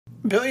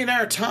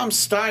Billionaire Tom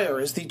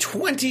Steyer is the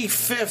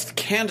 25th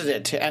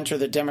candidate to enter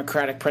the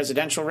Democratic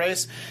presidential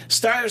race.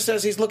 Steyer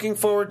says he's looking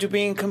forward to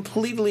being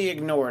completely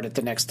ignored at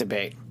the next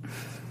debate.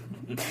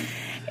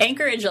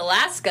 Anchorage,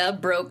 Alaska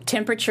broke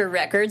temperature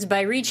records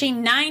by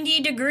reaching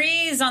 90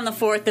 degrees on the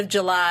 4th of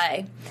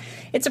July.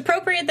 It's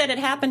appropriate that it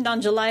happened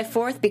on July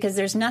 4th because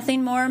there's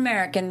nothing more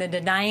American than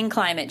denying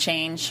climate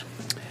change.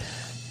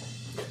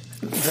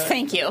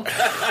 Thank you.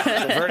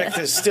 The verdict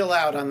is still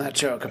out on that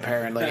joke,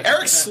 apparently.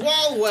 Eric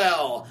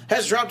Swalwell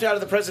has dropped out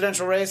of the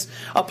presidential race.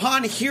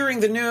 Upon hearing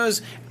the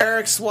news,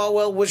 Eric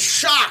Swalwell was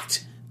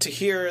shocked to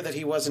hear that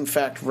he was, in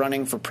fact,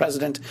 running for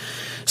president.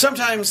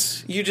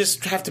 Sometimes you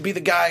just have to be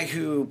the guy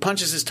who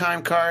punches his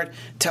time card,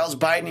 tells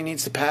Biden he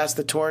needs to pass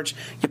the torch.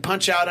 You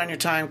punch out on your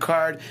time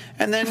card,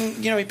 and then,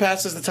 he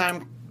passes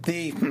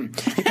he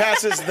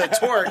passes the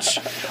torch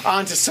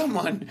onto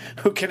someone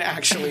who can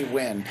actually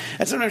win.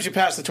 And sometimes you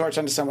pass the torch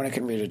onto someone who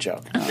can read a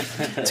joke.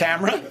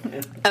 Tamara?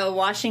 A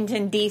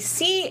Washington,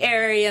 D.C.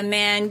 area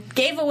man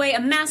gave away a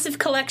massive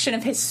collection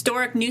of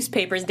historic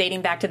newspapers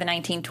dating back to the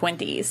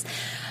 1920s.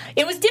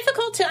 It was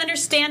difficult to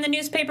understand the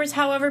newspapers,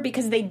 however,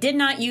 because they did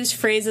not use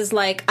phrases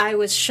like, I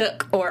was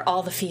shook, or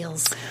all the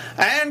feels.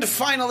 And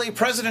finally,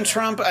 President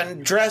Trump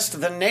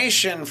addressed the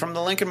nation from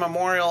the Lincoln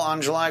Memorial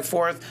on July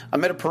 4th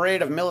amid a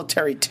parade of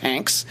military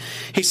tanks.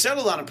 He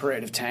settled on a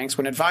parade of tanks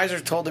when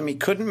advisors told him he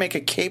couldn't make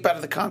a cape out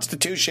of the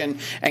Constitution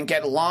and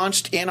get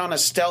launched in on a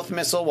stealth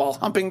missile while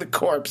humping the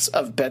corpse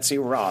of Betsy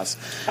Ross.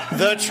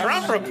 The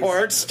Trump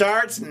Report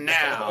starts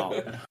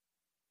now.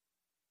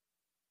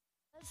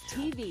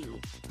 TV,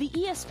 the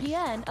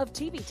ESPN of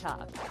TV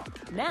talk.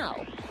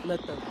 Now, let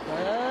the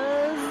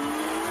buzz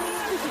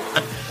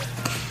begin.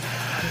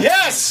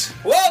 Yes!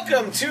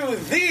 Welcome to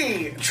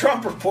the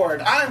Trump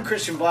Report. I'm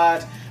Christian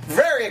Blatt.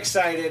 Very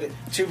excited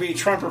to be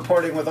Trump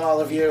reporting with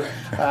all of you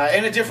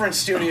in a different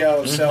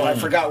studio, so I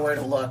forgot where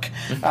to look,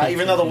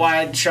 even though the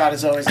wide shot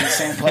is always in the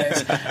same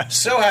place.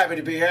 So happy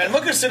to be here. And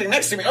look who's sitting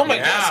next to me. Oh my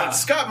gosh, it's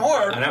Scott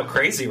Moore. I know,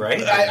 crazy, right?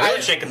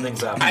 Really shaking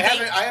things up. I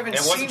haven't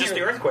it wasn't just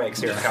the earthquakes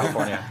here in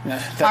California.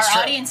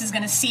 Our audience is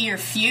going to see your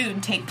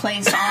feud take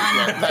place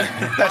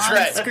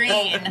on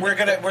screen. We're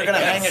gonna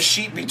hang a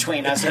sheet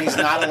between us, and he's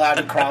not allowed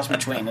to cross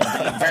between.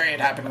 It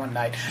happened one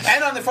night.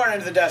 And on the far end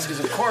of the desk is,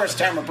 of course,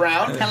 Tamara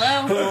Brown.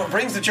 Hello. Who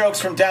brings the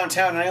jokes from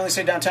downtown, and I only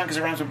say downtown because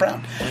it rhymes with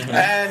Brown.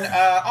 And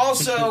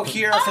also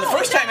here for the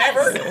first time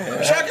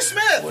ever, Shaka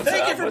Smith.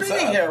 Thank you for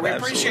being here. We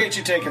appreciate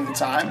you taking the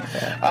time.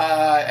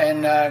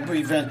 And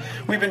we've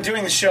been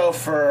doing the show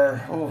for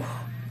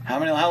how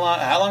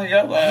long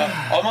ago?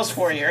 Almost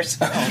 4 years,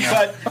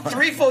 but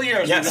 3 full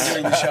years we've been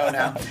doing the show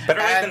now. Better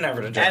late than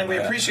never to join. And we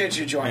appreciate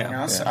you joining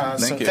us.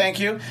 Thank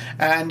you.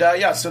 And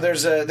so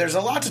there's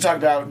a lot to talk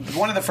about.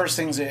 One of the first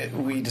things that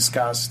we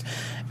discussed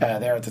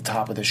there at the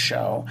top of the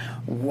show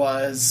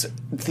was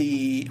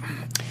a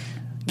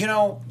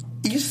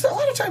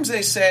lot of times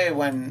they say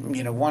when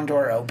one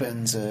door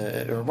opens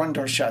or one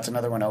door shuts,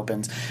 another one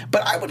opens.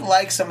 But I would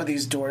like some of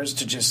these doors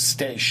to just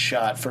stay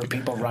shut for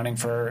people running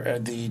for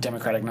the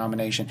Democratic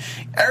nomination.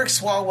 Eric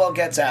Swalwell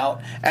gets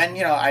out, and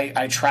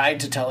I tried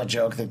to tell a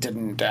joke that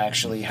didn't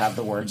actually have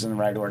the words in the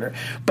right order,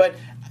 but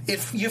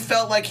if you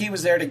felt like he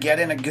was there to get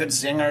in a good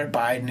zinger at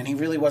Biden and he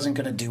really wasn't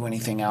going to do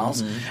anything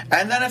else. Mm-hmm.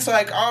 And then it's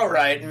like, all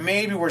right,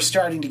 maybe we're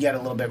starting to get a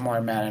little bit more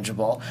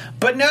manageable.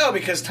 But no,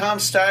 because Tom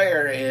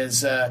Steyer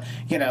is,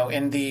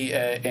 in the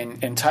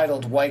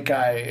entitled white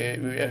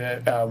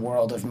guy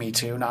world of Me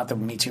Too, not the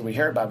Me Too we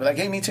hear about, but like,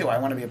 hey, Me Too, I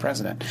want to be a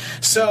president.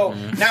 So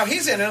now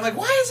he's in, and I'm like,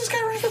 why is this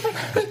guy running for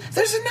president?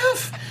 There's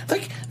enough.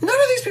 Like, none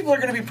of these people are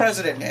going to be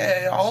president.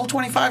 All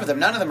 25 of them,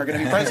 none of them are going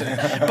to be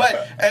president.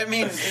 But, I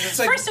mean, it's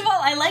like... First of all,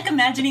 I like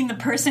imagining the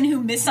person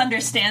who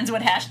misunderstands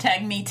what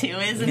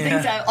 #MeToo is and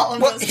thinks that all of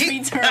those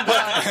tweets are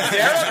about.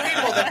 There are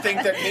people that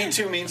think that Me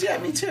Too means,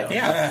 Me Too.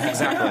 Yeah,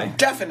 exactly.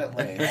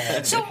 Definitely.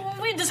 So,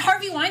 wait, does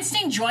Harvey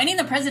Weinstein joining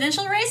the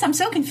presidential race? I'm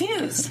so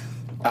confused.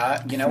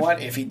 You know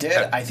what? If he did,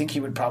 I think he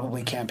would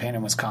probably campaign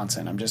in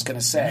Wisconsin. I'm just going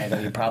to say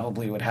that he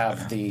probably would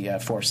have the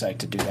foresight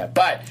to do that.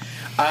 But,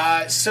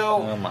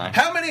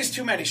 how many is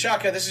too many?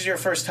 Shaka, this is your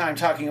first time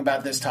talking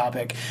about this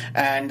topic,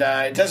 and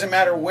it doesn't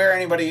matter where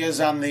anybody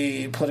is on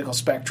the political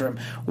spectrum.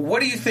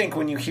 What do you think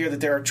when you hear that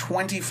there are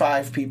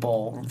 25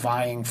 people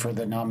vying for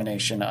the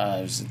nomination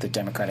as the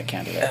Democratic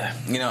candidate?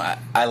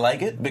 I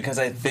like it because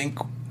I think,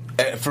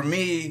 for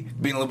me,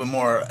 being a little bit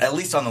more, at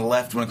least on the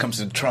left when it comes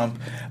to Trump,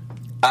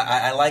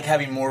 I like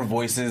having more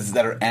voices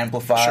that are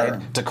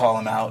amplified to call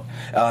him out.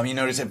 You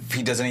notice if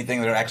he does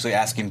anything, they're actually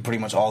asking pretty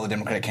much all the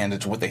Democratic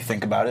candidates what they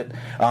think about it.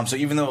 So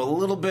even though a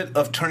little bit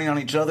of turning on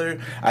each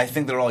other, I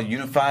think they're all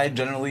unified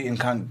generally in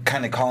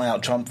kind of calling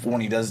out Trump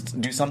when he does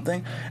do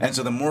something. And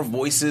so the more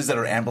voices that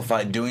are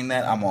amplified doing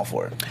that, I'm all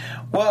for it.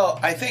 Well,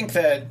 I think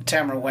that,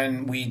 Tamara,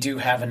 when we do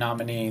have a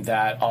nominee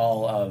that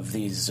all of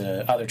these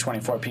other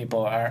 24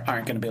 people aren't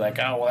going to be like,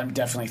 oh, well, I'm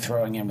definitely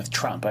throwing in with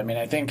Trump. I mean,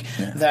 I think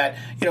that,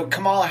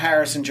 Kamala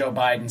Harris and Joe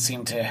Biden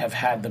seem to have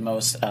had the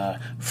most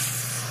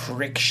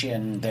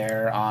friction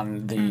there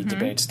on the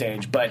debate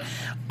stage. But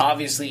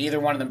obviously, either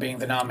one of them being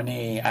the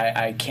nominee,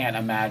 I can't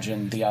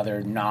imagine the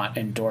other not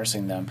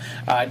endorsing them.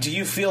 Do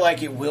you feel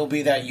like it will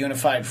be that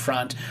unified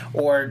front,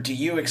 or do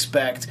you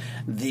expect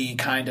the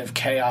kind of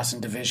chaos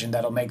and division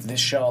that'll make this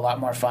show a lot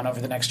more fun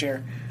over the next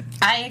year?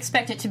 I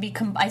expect it to be...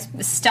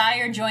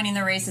 Steyer joining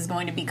the race is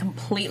going to be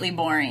completely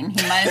boring.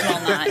 He might as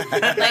well not.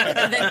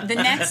 Like, the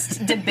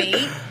next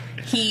debate,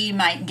 he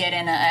might get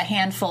in a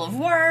handful of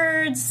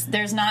words.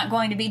 There's not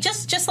going to be...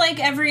 Just like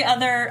every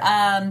other...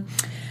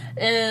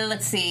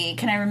 let's see,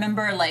 can I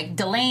remember, like,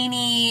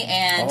 Delaney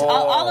and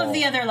all of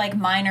the other, like,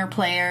 minor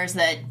players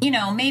that, you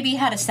know, maybe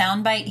had a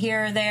soundbite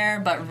here or there,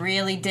 but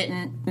really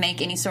didn't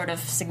make any sort of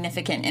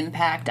significant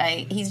impact.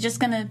 He's just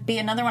going to be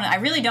another one. I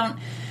really don't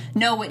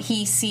know what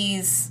he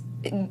sees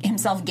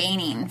himself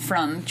gaining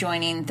from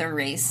joining the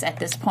race at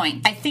this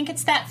point. I think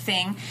it's that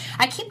thing.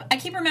 I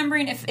keep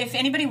remembering, if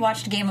anybody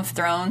watched Game of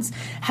Thrones,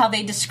 how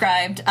they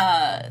described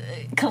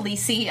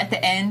Khaleesi at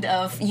the end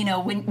of, you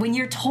know, when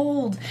you're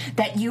told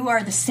that you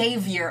are the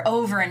savior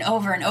over and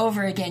over and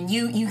over again,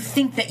 you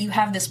think that you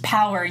have this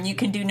power and you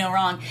can do no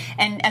wrong.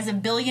 And as a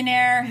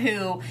billionaire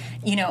who,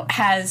 you know,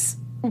 has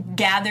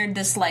gathered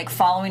this like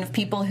following of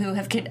people who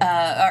have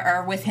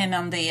are with him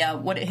on the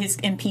his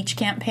impeach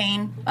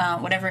campaign,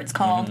 whatever it's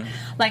called.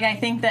 Like, I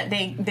think that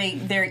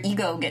their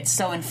ego gets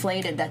so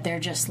inflated that they're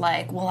just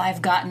like, well,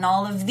 I've gotten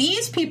all of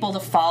these people to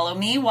follow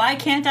me. Why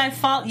can't I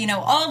follow? You know,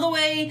 all the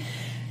way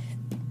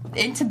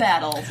into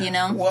battle, you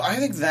know? Well, I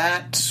think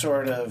that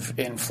sort of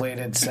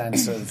inflated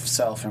sense of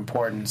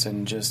self-importance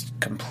and just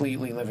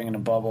completely living in a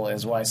bubble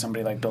is why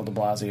somebody like Bill de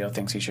Blasio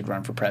thinks he should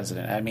run for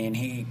president. I mean,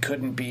 he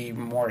couldn't be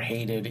more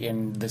hated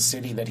in the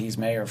city that he's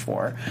mayor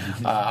for.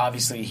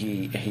 Obviously,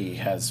 he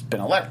has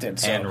been elected.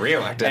 So, and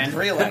reelected.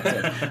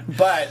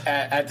 But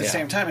at the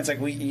same time, it's like,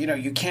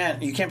 you can't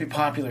be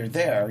popular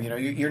there. You know,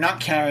 you're not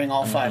carrying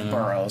all 5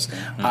 boroughs.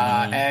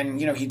 And,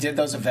 you know, he did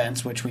those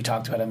events, which we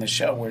talked about on the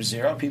show, where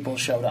 0 people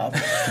showed up.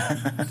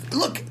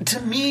 Look,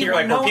 to me... You're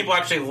like, where people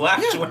actually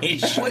left when he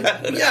showed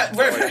up.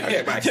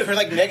 We're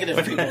like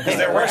negative people, because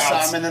there were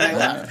some, and then they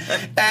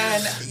left.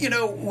 And, you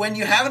know, when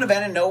you have an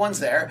event and no one's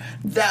there,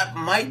 that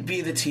might be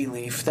the tea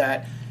leaf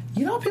that...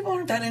 You know, people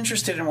aren't that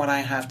interested in what I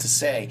have to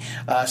say.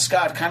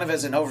 Scott, kind of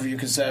as an overview,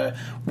 because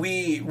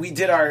we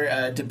did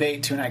our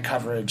debate 2-night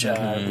coverage.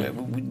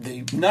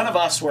 None of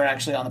us were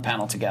actually on the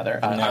panel together.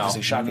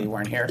 Obviously, Shaka, you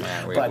weren't here.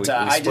 But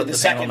I did the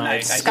second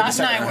night. Scott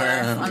and I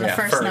were on the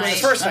first night.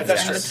 The first night,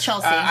 that's true. With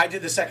Chelsea. I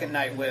did the second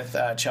night with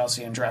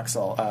Chelsea and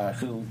Drexel,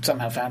 who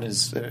somehow found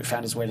his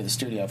way to the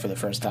studio for the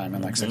first time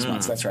in like 6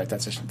 months. That's right.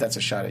 That's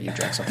a shot at you,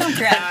 Drexel. Don't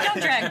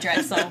drag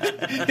Drexel.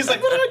 He's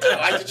like, what did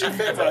I do? I did your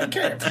favor. I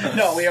care.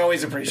 No, we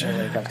always appreciate.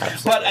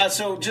 But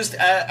so just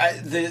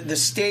the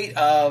state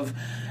of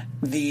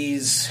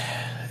these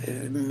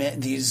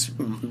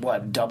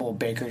double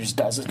baker's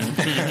dozen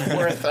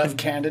worth of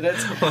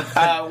candidates.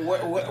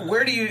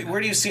 Where do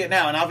you see it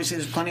now? And obviously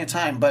there's plenty of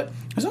time, but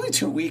there's only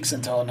 2 weeks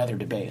until another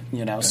debate.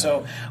 You know,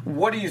 so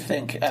what do you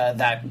think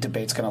that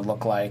debate's going to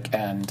look like?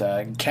 And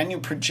can you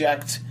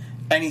project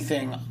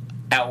anything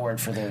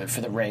outward for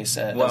the race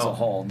as a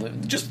whole,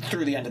 just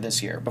through the end of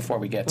this year before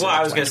we get to... Well,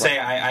 I was going to say,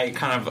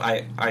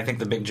 I think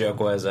the big joke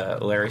was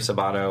Larry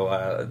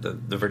Sabato,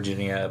 the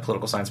Virginia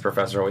political science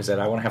professor, always said,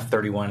 I want to have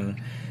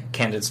 31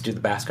 candidates do the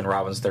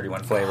Baskin-Robbins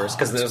 31 flavors,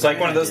 because it was like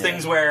one of those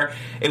things where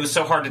it was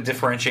so hard to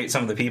differentiate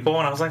some of the people,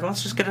 and I was like,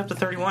 let's just get up to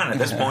 31 at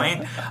this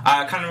point.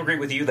 I kind of agree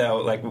with you,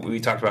 though, like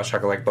we talked about,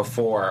 Shaka, like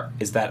before,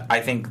 is that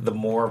I think the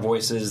more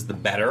voices, the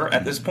better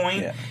at this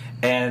point.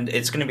 And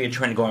it's going to be a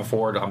trend going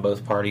forward on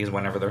both parties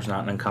whenever there's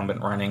not an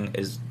incumbent running,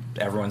 is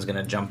everyone's going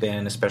to jump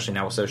in, especially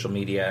now with social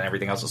media and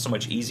everything else. It's so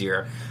much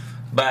easier.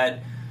 But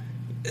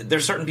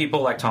there's certain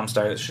people like Tom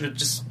Steyer that should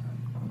just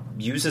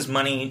use his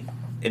money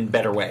in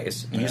better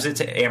ways. Use it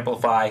to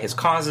amplify his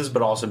causes,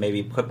 but also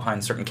maybe put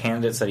behind certain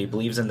candidates that he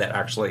believes in that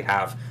actually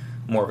have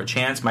more of a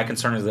chance. My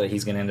concern is that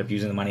he's going to end up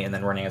using the money and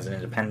then running as an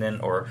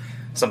independent or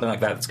something like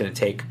that that's going to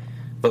take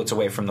votes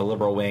away from the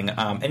liberal wing.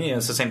 And, you know,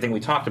 it's the same thing we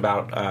talked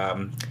about.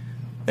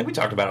 I think we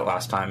talked about it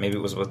last time. Maybe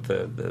it was with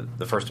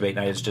the first debate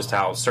night. It's just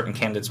how certain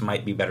candidates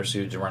might be better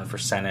suited to run for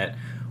Senate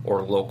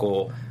or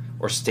local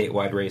or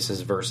statewide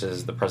races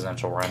versus the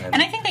presidential run.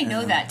 And I think they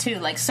know that, too.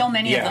 Like, so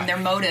many of them, their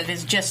motive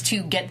is just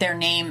to get their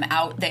name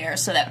out there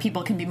so that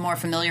people can be more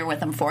familiar with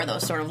them for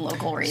those sort of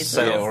local races.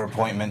 Or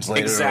appointments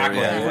later.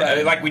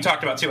 Exactly. Like we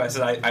talked about, too. I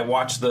said I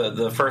watched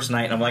the first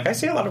night, and I'm like, I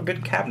see a lot of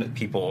good cabinet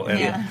people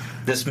in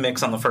this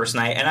mix on the first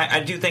night. And I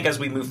do think as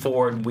we move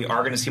forward, we are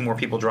going to see more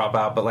people drop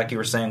out. But like you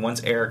were saying,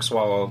 once Eric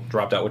Swalwell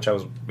dropped out, which I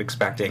was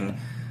expecting,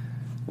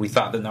 we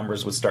thought the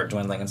numbers would start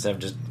dwindling instead of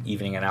just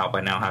evening it out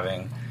by now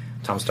having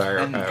Tom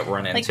Steyer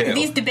run Like, into.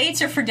 these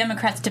debates are for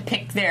Democrats to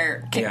pick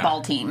their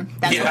kickball team.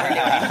 That's what we're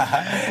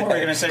doing. What were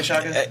you going to say,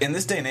 Shaka? In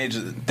this day and age,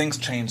 things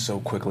change so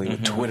quickly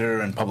with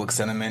Twitter and public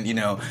sentiment.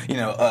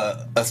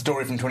 A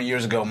story from 20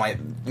 years ago might,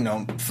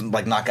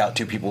 like knock out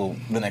two people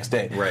the next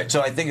day. Right.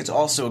 So I think it's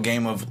also a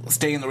game of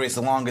stay in the race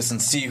the longest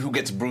and see who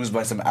gets bruised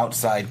by some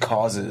outside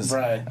causes.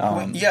 Right.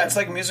 Yeah, it's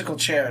like musical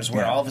chairs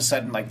where all of a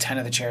sudden, like 10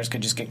 of the chairs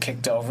could just get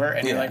kicked over,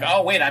 and you're like,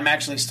 oh wait, I'm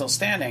actually still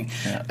standing.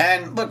 Yeah.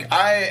 And look,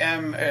 I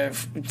am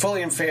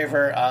fully in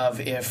favor of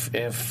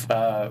if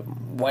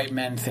white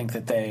men think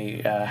that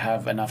they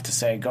have enough to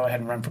say, go ahead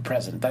and run for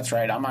president. That's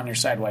right. I'm on your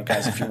side, white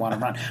guys, if you want to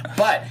run.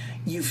 But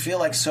you feel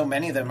like so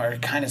many of them are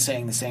kind of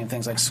saying the same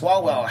things. Like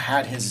Swalwell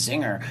had his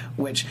zinger,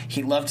 which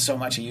he loved so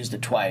much he used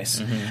it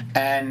twice,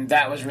 and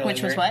that was really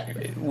Which was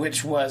what?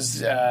 Which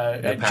was Joe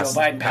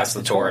Biden passed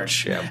the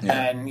torch. Yeah.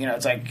 And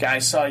it's like, I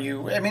saw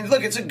you. I mean,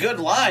 look, it's a good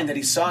line that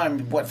he saw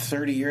him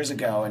 30 years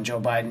ago, and Joe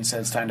Biden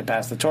said it's time to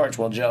pass the torch.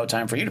 Well, Joe,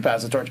 time for you to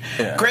pass the torch.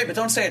 Yeah. Great, but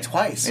don't say it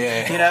twice.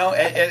 Yeah.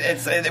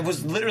 It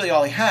was literally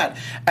all he had,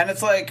 and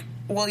it's like,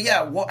 well,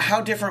 yeah. How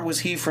different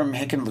was he from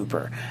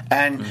Hickenlooper?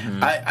 And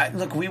I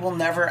look, we will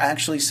never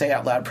actually say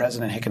out loud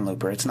President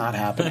Hickenlooper. It's not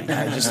happening.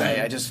 I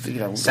just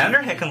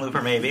Senator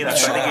Hickenlooper, maybe.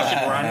 That's why I think he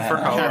should run for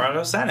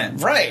Colorado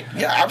Senate. Right?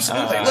 Yeah,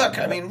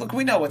 absolutely. Look,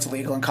 we know what's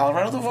legal in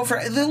Colorado.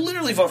 They'll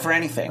literally vote for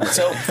anything.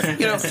 So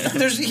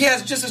he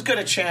has just as good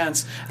a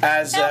chance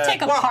as. I'll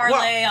take a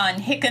parlay on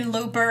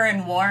Hickenlooper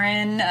and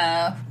Warren.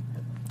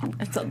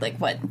 It's like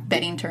what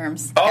betting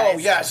terms? Oh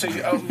guys? yeah, so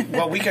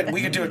we could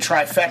do a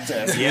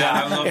trifecta.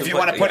 Yeah, if you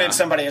want to put in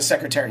somebody as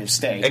Secretary of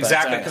State.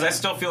 Exactly, because I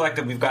still feel like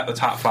that we've got the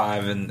top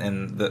five,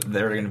 and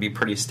they're going to be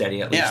pretty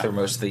steady at least through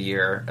most of the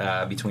year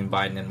between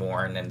Biden and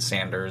Warren and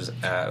Sanders,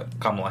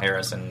 Kamala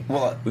Harris and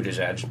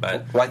Buttigieg.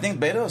 But I think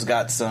Beto's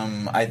got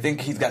some. I think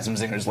he's got some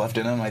zingers left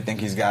in him. I think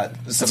he's got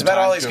some. That's about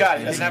all he's got.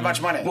 He doesn't have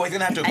much money. Well, he's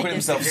gonna have to acquit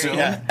himself soon,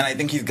 and I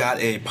think he's got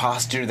a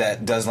posture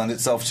that does lend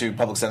itself to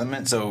public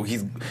sentiment. So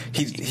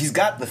he's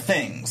got the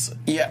things.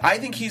 Yeah, I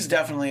think he's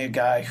definitely a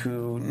guy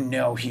who,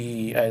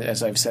 he,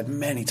 as I've said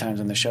many times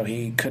on the show,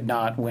 he could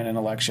not win an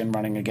election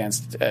running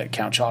against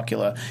Count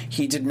Chocula.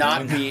 He did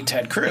not beat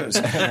Ted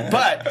Cruz.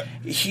 But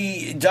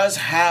he does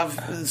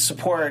have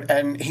support,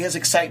 and he has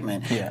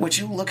excitement, which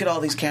you look at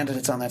all these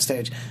candidates on that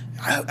stage.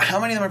 How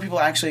many of them are people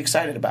actually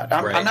excited about?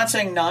 I'm not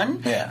saying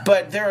none,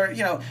 but there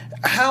are,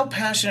 how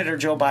passionate are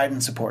Joe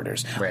Biden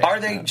supporters? Right. Are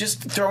they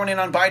just throwing in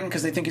on Biden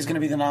because they think he's going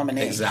to be the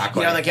nominee?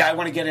 Exactly. I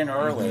want to get in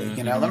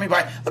early.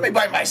 Let me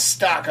buy my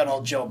stock on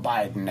old Joe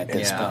Biden at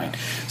this point.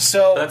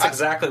 So that's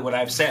exactly what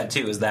I've said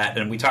too. Is that,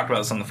 and we talked about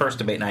this on the first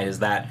debate night, is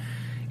that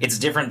it's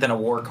different than a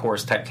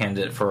workhorse type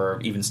candidate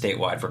for even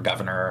statewide for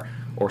governor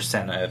or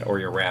Senate or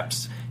your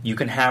reps. You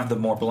can have the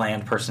more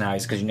bland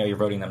personalities because you're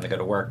voting them to go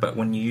to work. But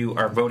when you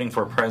are voting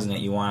for a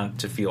president, you want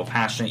to feel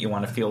passionate. You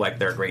want to feel like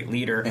they're a great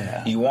leader.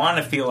 Yeah. You want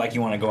to feel like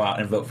you want to go out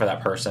and vote for that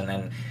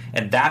person.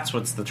 And that's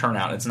what's the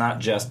turnout. It's not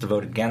just to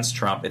vote against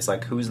Trump. It's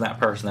like, who's that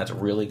person that's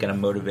really going to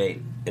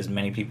motivate as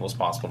many people as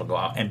possible to go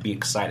out and be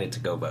excited to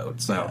go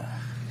vote. So,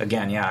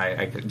 again,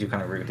 I do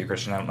kind of agree with you,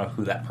 Christian. I don't know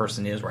who that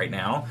person is right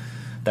now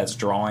that's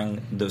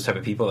drawing those type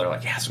of people that are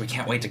like, yes, we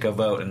can't wait to go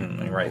vote.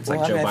 And right, it's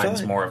like Joe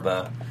Biden's more of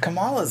the...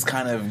 Kamala's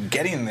kind of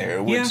getting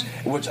there,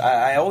 which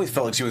I always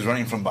felt like she was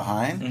running from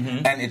behind,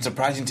 and it's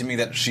surprising to me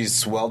that she's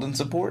swelled in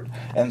support.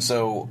 And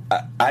so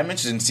I'm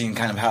interested in seeing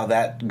kind of how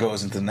that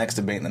goes into the next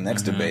debate and the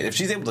next debate. If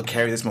she's able to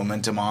carry this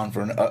momentum on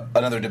for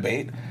another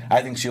debate,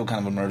 I think she'll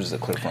kind of emerge as a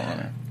clear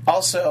frontrunner.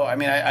 Also,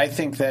 I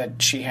think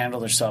that she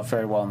handled herself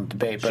very well in the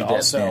debate, but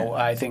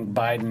I think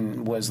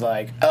Biden was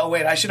like, oh,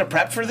 wait, I should have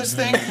prepped for this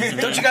thing?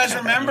 Don't you guys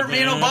remember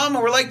me and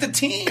Obama? We're like the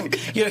team.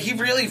 He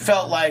really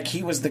felt like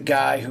he was the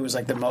guy who was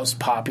like the most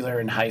popular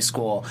in high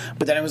school,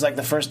 but then it was like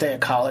the first day of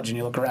college and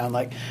you look around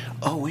like,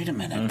 oh, wait a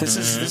minute, this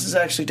is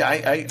actually,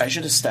 I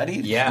should have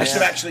studied? I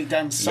should have actually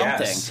done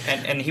something. Yes.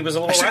 And he was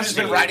a little rusty. I should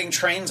rusty. have been riding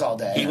trains all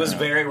day. He was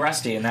very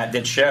rusty, and that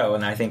did show,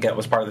 and I think that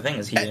was part of the thing,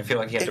 is he didn't feel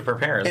like he had to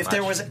prepare as much. If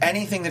there was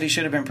anything that he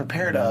should have been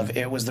prepared of,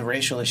 it was the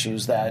racial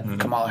issues that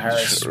Kamala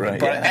Harris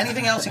brought.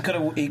 Anything else, he could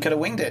have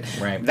winged it.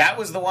 Right. That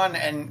was the one,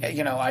 and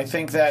I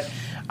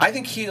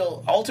think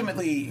he'll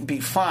ultimately be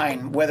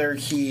fine whether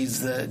he's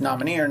the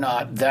nominee or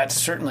not. That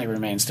certainly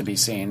remains to be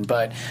seen.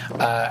 But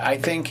I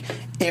think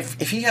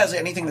if he has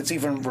anything that's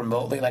even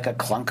remotely like a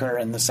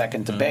clunker in the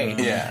second debate,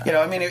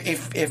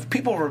 if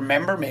people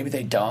remember, maybe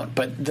they don't.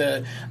 But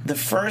the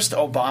first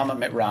Obama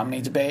Mitt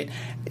Romney debate,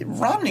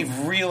 Romney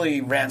really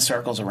ran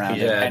circles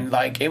around it, and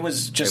it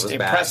was just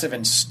impressive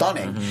and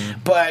stunning.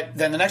 But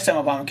then the next time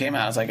Obama came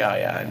out, I was like, oh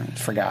yeah, I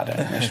forgot.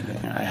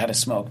 I had a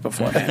smoke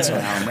beforehand, so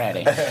now I'm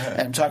ready.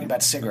 And I'm talking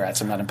about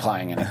cigarettes. I'm not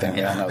implying anything.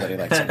 We all know that he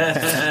likes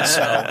cigarettes.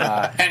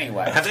 So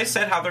anyway, have they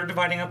said how they're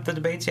dividing up the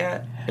debates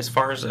yet? As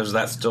far as is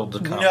that still to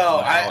come?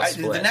 No,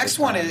 the next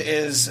one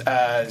is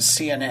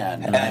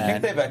CNN, and I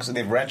think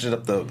they've ratcheted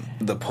up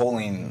the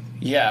polling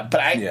Yeah, but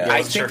I wasn't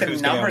think sure the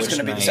who's gonna number's which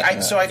going to be the night.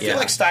 same. So I feel Yeah.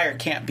 like Steyer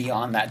can't be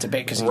on that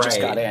debate because he Right. just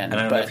got in. And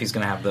I don't but, know if he's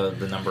going to have the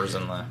numbers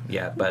in the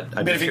but I'd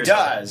but be if he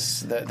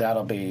curious does,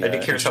 that'll be. I'd be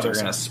curious how they're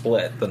interesting. going to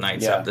split the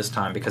nights Yeah. up this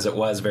time because it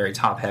was very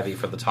top heavy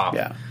for the top.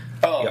 Yeah.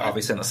 Oh,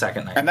 obviously in the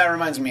second night. And that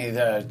reminds me,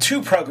 the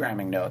 2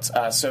 programming notes.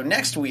 So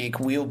next week,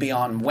 we'll be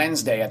on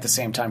Wednesday at the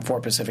same time, 4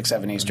 Pacific,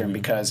 7 Eastern,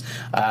 because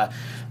Bob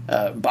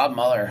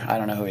Mueller, I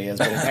don't know who he is,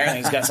 but apparently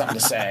he's got something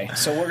to say.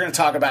 So we're going to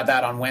talk about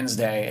that on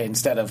Wednesday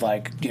instead of,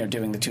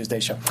 doing the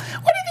Tuesday show. What do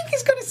you think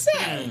he's going to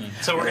say?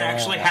 So we're going to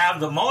actually have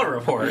the Mueller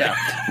report. Yeah.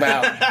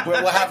 Well,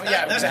 we'll have.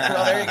 Yeah, exactly.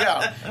 Well, there you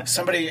go.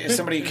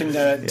 Somebody can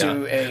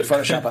do a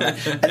Photoshop on that.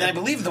 And I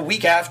believe the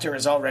week after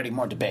is already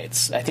more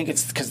debates. I think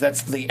it's because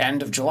that's the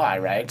end of July,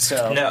 right? So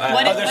No,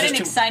 What there's an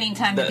just exciting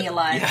time to be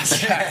alive. Yes.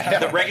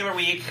 The regular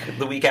week,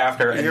 the week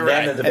after, and You're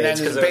then right. the debates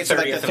And then because the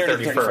the debates 30th are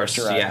and like the 31st.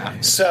 you're right.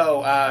 Yeah.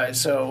 So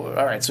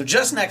all right. So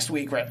just next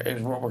week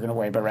is what we're going to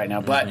worry about right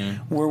now. But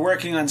we're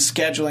working on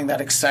scheduling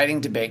that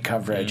exciting debate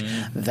coverage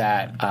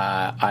that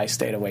I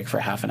stayed awake for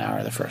half an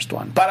hour the first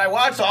one. But I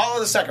watched all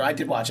of the second. I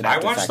did watch it. I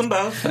after watched fact. them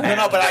both.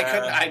 No, but I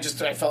couldn't.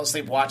 I fell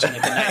asleep watching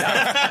it the night of.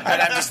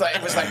 And I'm just like,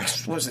 it was like,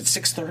 what was it,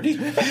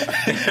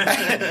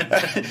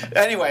 6:30?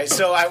 Anyway,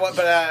 so I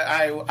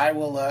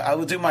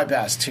will do my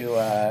best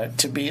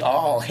to be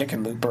all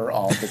Hickenlooper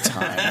all the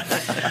time.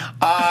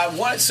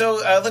 Let's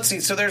see.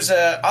 So there's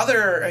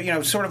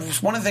other, sort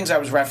of one of the things I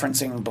was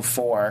referencing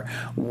before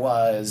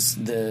was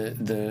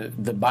the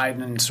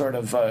Biden sort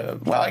of.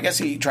 I guess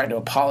he tried to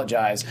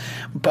apologize,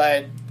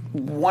 but.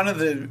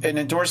 An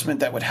endorsement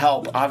that would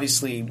help.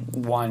 Obviously,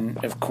 one,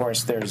 of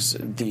course, there's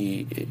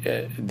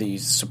the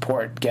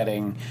support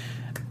getting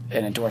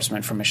an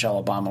endorsement from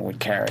Michelle Obama would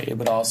carry. It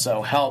would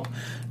also help,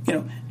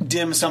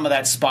 dim some of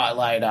that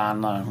spotlight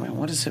on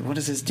what is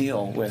his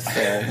deal with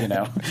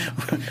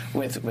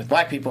with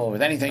black people,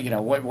 with anything.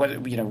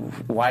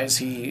 Why does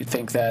he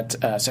think that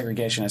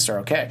segregationists are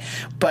okay?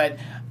 But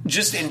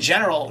just in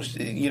general,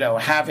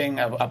 having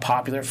a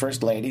popular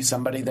first lady,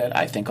 somebody that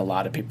I think a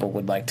lot of people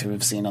would like to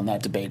have seen on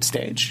that debate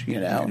stage.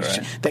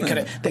 Right. They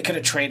could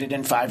have traded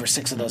in 5 or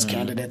 6 of those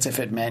candidates if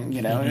it meant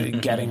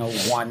getting a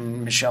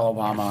one Michelle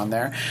Obama on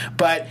there.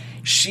 But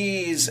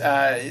she's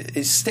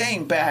is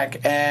staying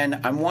back, and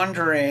I'm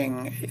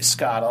wondering,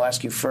 Scott, I'll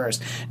ask you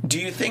first. Do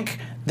you think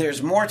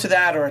there's more to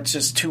that, or it's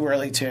just too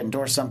early to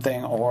endorse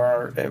something,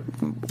 or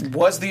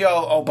was the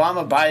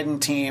Obama-Biden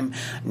team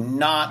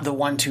not the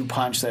 1-2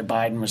 punch that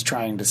Biden was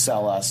trying to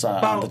sell us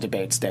on the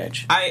debate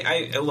stage?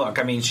 Look,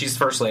 I mean, she's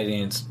first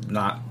lady, and it's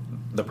not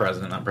the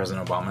president, not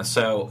President Obama.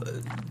 So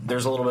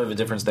there's a little bit of a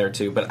difference there,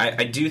 too. But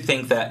I do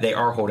think that they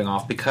are holding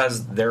off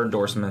because their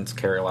endorsements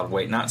carry a lot of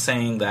weight. Not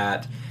saying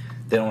that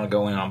they don't want to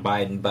go in on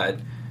Biden, but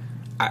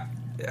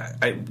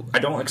I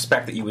don't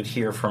expect that you would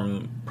hear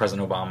from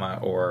President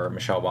Obama or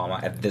Michelle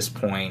Obama at this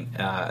point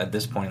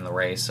in the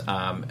race,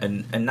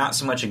 and not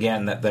so much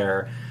again that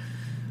they're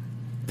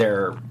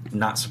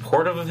not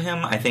supportive of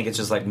him. I think it's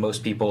just like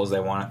most people is they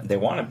want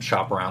to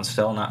shop around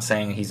still. Not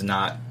saying he's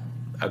not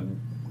a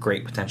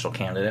great potential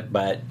candidate,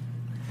 but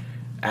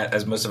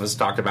as most of us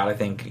talked about, I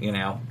think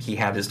he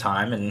had his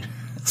time and.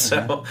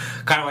 So,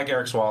 kind of like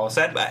Eric Swallow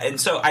said. And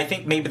so I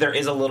think maybe there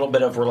is a little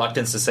bit of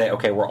reluctance to say,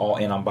 okay, we're all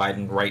in on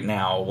Biden right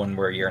now when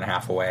we're a year and a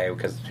half away,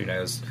 because who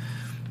knows,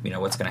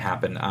 what's going to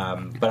happen.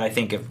 But I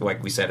think if,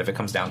 like we said, if it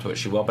comes down to it,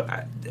 she will.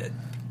 But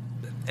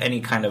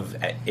any kind of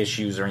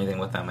issues or anything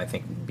with them, I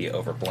think, would be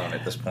overblown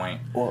at this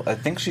point. Well, I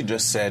think she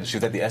just said she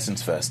was at the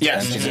Essence Fest.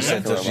 Yes. And she just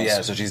said,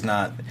 so she's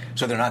not,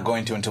 so they're not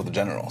going to until the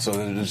general. So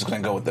they're just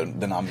going to go with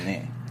the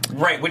nominee.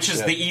 Right, which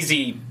is the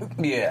easy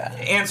Yeah.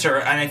 answer,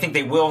 and I think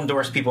they will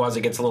endorse people as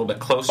it gets a little bit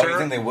closer. Oh, you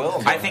think they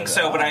will? I think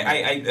so, but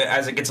I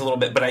as it gets a little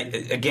bit, but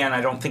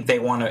I don't think they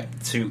want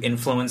to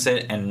influence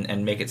it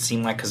and make it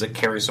seem like, because it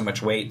carries so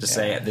much weight to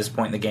say at this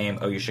point in the game,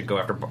 oh, you should go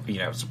after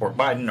support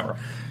Biden or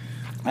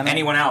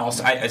anyone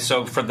else.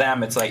 So for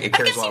them, it's like it I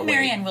carries can a lot see of weight.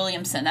 Marianne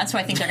Williamson. That's who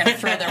I think they're going to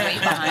throw their weight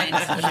behind.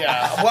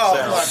 Yeah, well,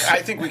 look,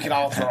 I think we can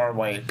all throw our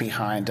weight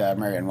behind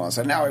Marianne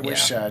Williamson. Now I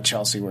wish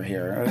Chelsea were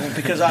here,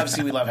 because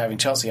obviously we love having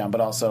Chelsea on,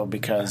 but also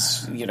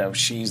because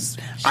she's.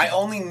 I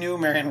only knew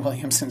Marianne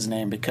Williamson's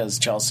name because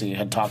Chelsea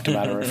had talked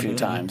about her a few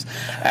times,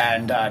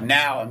 and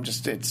now I'm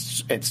just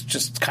it's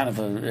just kind of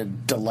a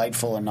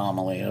delightful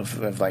anomaly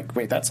of like,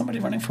 wait, that's somebody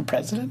running for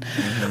president.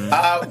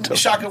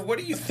 Shaka, what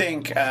do you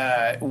think?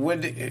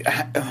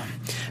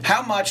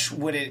 How much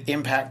would it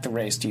impact the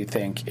race, do you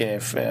think,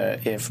 if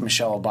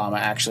Michelle Obama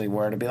actually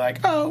were to be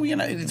like,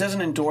 it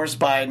doesn't endorse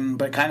Biden,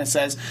 but kind of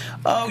says,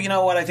 you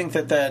know what, I think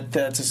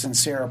that's a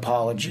sincere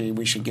apology.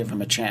 We should give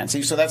him a chance.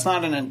 So that's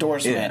not an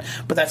endorsement,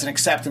 but that's an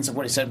acceptance of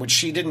what he said, which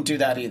she didn't do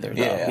that either.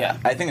 Though. Yeah.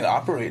 I think it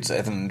operates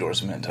as an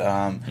endorsement.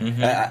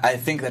 I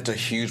think that's a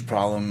huge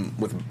problem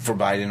for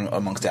Biden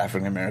amongst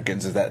African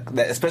Americans, is that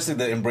especially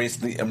the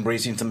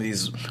embracing some of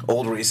these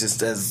old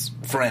racists as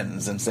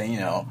friends and saying,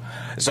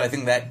 So I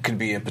think that could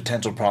be a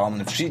potential problem.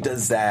 And if she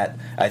does that,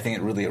 I think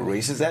it really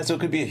erases that. So it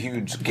could be a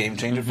huge game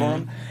changer for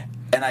him.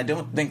 And I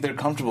don't think they're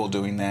comfortable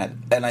doing that.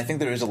 And I think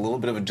there is a little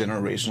bit of a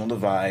generational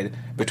divide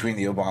between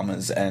the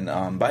Obamas and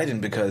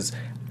Biden, because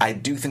I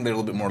do think they're a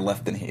little bit more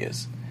left than he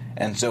is.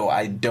 And so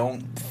I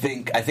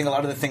think a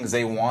lot of the things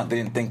they want, they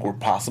didn't think were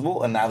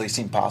possible, and now they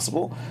seem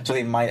possible. So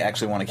they might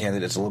actually want a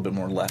candidate that's a little bit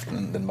more left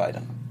than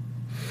Biden.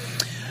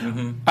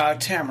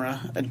 Tamara,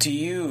 do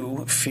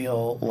you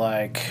feel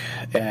like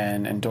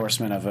an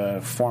endorsement of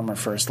a former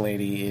First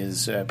Lady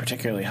is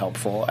particularly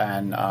helpful?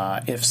 And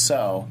if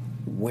so,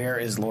 where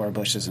is Laura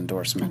Bush's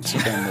endorsement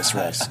in this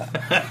race?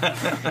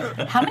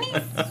 How many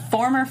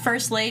former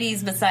First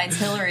Ladies besides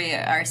Hillary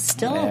are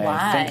still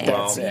alive? I think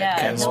that's it.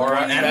 Yeah, And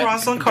Laura and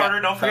Rosalind Carter.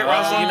 Don't forget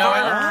Rosalind You know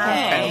what? Carter.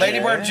 And Lady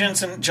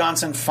Bird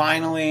Johnson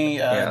finally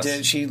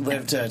did. She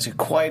lived to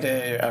quite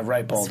a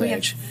ripe old So we have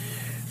age.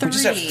 We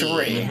just have 3.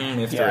 Mm-hmm,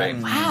 we have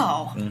 3.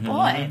 Wow,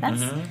 boy,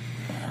 that's.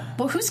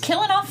 Well, who's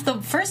killing off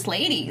the First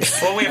Ladies?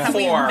 Well, we have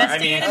 4. I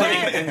mean,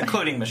 investigated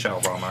including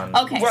Michelle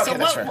Obama. Okay, Well, so okay,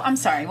 that's what? fair. I'm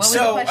sorry. What was the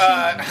So,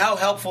 question? how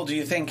helpful do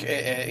you think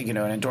an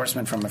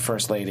endorsement from a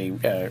First Lady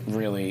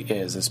really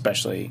is,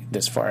 especially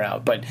this far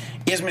out? But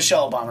is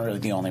Michelle Obama really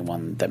the only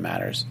one that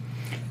matters?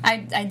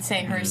 I'd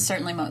say hers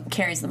certainly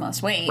carries the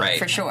most weight, Right,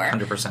 for sure.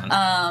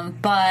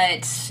 100%.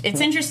 But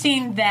it's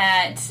interesting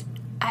that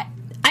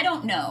I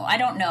don't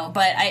know,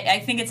 but I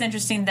think it's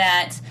interesting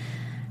that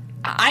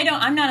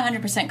I'm not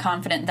 100%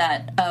 confident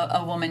that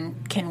a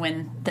woman can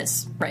win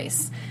this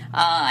race.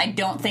 I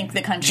don't think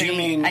the country. Do you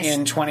mean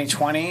in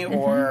 2020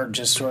 or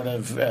just sort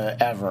of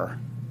ever?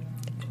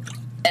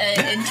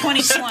 In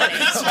 2020?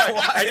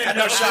 I didn't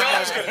know Sean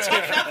was going to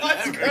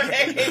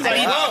take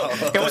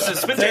it. It was a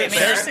spit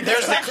There's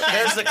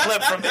the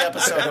clip from the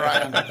episode,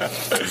 Ryan.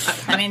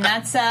 I mean,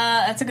 that's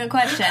a good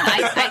question.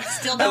 I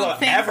still don't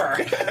think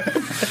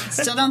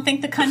still don't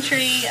think the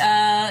country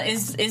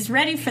is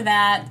ready for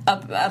that,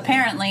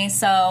 apparently.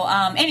 So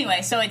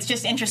anyway, so it's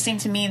just interesting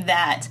to me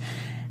that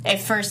a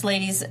First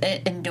Lady's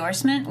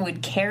endorsement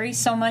would carry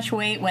so much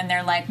weight when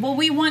they're like, well,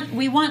 we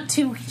want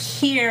to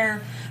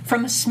hear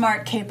from a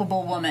smart,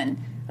 capable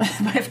woman.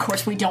 But of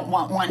course, we don't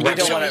want one. We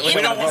don't want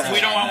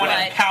one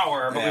in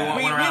power, but we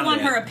want one around. We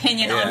want her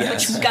opinion on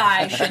which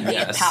guy should be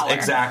in power.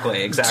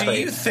 Exactly. Do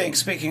you think,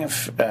 speaking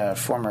of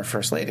former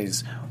First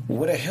Ladies,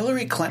 would a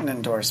Hillary Clinton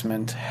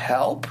endorsement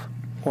help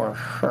or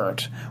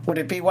hurt? Would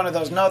it be one of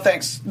those, no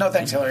thanks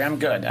Hillary, I'm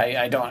good.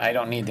 I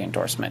don't need the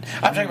endorsement.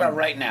 I'm talking about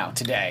right now,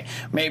 today.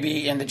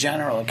 Maybe in the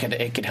general,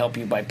 it could help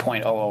you by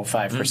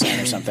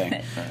 0.005% or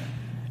something.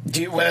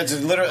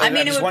 I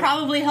mean, it would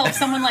probably help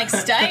someone like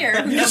Steyer,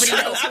 who nobody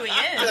knows who he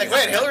is. You're like,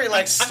 wait, Hillary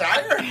likes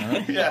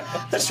Steyer?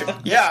 Yeah, that's true.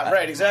 Yeah,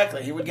 right,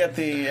 exactly. He would get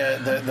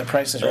the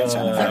Price is Right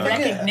sound A effect.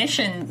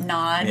 recognition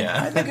nod.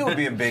 I think it would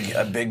be a big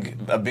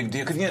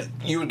deal, because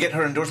you would get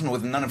her endorsement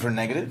with none of her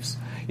negatives.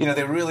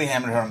 They really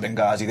hammered her on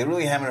Benghazi. They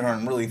really hammered her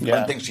on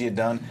on things she had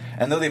done.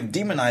 And though they've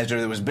demonized her,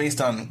 it was based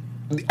on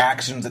the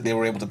actions that they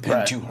were able to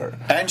pin to her.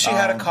 And she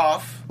had a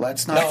cough.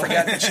 Let's not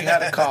forget that she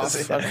had a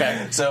cough.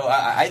 Okay. So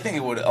I think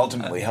it would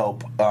ultimately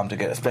help to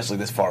get, especially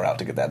this far out,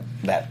 to get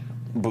that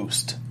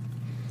boost.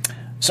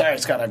 Sorry,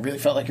 Scott, I really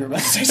felt like you were about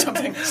to say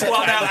something.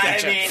 Well, no, I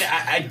mean,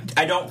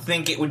 I don't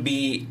think it would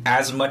be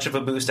as much of a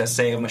boost as,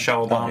 say, of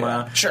Michelle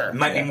Obama. Sure. It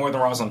might be more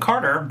than Rosalind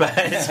Carter, but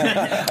I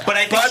think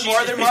But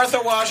more than Martha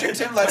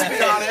Washington, let's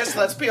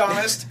be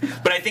honest.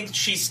 But I think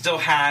she still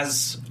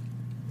has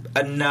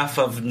enough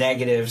of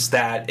negatives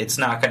that it's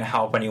not going to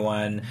help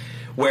anyone.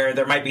 Where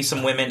there might be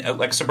some women,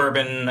 like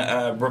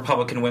suburban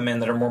Republican women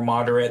that are more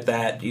moderate,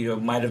 that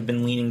might have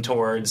been leaning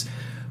towards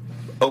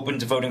open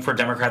to voting for a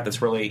Democrat.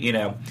 That's really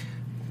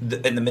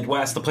in the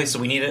Midwest, the places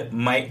we need it,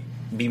 might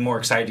be more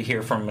excited to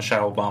hear from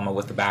Michelle Obama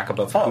with the backup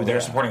of who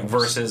they're supporting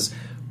versus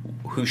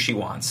who she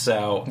wants.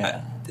 So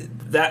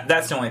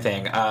that's the only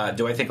thing.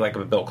 Do I think like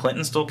Bill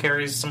Clinton still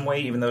carries some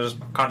weight, even though there's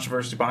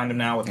controversy behind him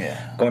now with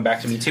going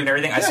back to Me Too and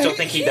everything? I still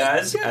think he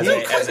does.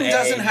 Bill Clinton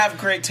doesn't have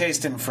great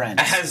taste in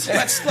friends.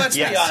 Let's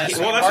be honest.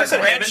 Well, that's just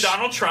him and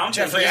Donald Trump.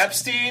 Jeffrey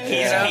Epstein.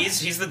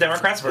 He's the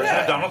Democrats' version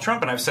of Donald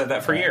Trump, and I've said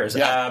that for years.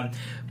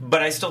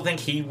 But I still think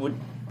he would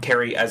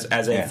carry as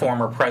a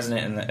former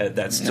president and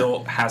that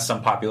still has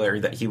some popularity,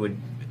 that he would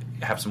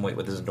have some weight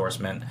with his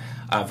endorsement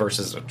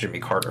versus Jimmy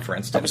Carter, for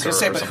instance. I was going to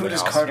say, but who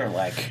does Carter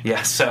like?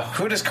 Yeah, so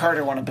who does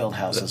Carter want to build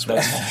houses with?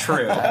 That's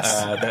true.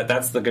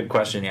 That's the good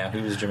question. Yeah,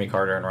 who does Jimmy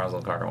Carter and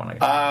Rosalind Carter want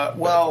to?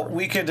 Well,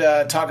 we could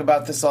talk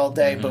about this all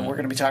day, but we're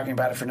going to be talking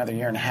about it for another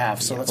year and a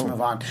half. So let's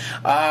move on.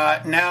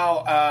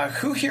 Now,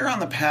 who here on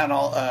the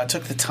panel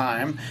took the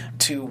time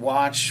to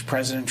watch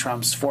President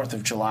Trump's 4th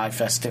of July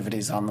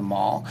festivities on the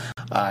Mall?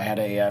 I had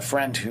a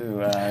friend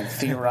who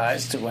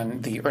theorized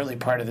when the early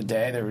part of the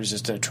day there was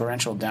just a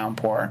torrential downpour.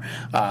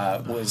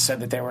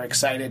 Said that they were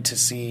excited to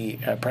see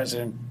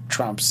President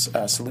Trump's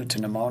salute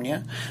to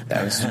pneumonia.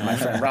 That was my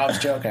friend Rob's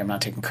joke. I'm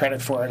not taking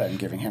credit for it. I'm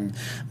giving him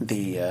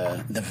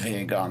the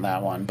vig on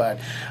that one. But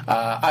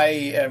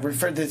I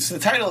referred this. The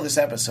title of this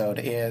episode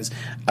is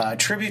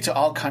 "Tribute to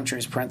All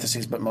Countries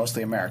 (parentheses but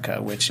mostly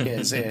America," which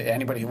is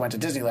anybody who went to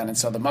Disneyland and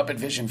saw the Muppet at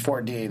Vision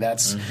 4D.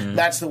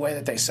 That's the way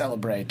that they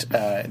celebrate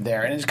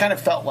there, and it kind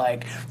of felt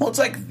like, well, it's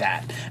like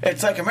that.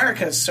 It's like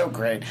America is so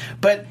great,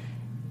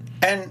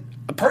 and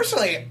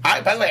personally,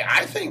 by the way,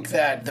 I think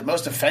that the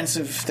most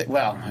offensive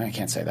well, I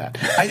can't say that.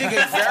 I think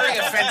a very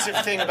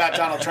offensive thing about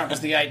Donald Trump is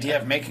the idea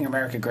of making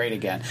America great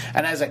again.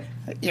 And I was like,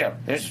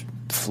 there's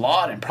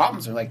flawed and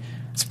problems. I'm like,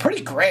 it's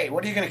pretty great.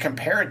 What are you going to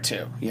compare it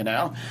to?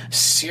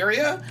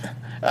 Syria?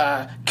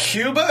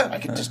 Cuba? I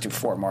could just do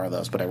 4 more of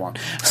those, but I won't.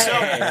 So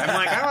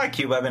I like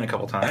Cuba. I've been a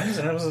couple times.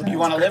 And you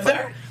want to live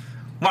there?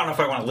 I don't know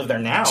if I want to live there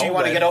now. Do you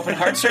want to get open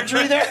heart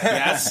surgery there?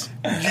 Yes.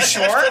 You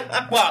sure?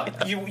 Well,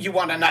 you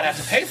want to not have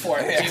to pay for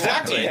it.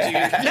 Exactly.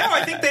 No,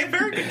 I think they have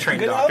very good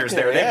trained doctors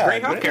there. They have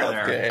great healthcare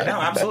there.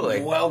 No,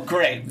 absolutely. Well,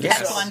 great.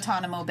 At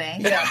Guantanamo Bay.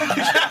 Yeah.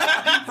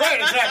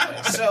 Right,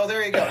 exactly. So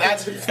there you go.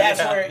 That's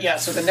where,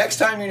 so the next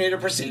time you need a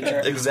procedure,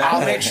 exactly.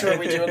 I'll make sure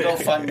we do a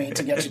GoFundMe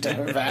to get you to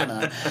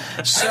Havana.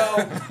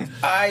 So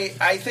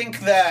I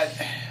think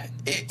that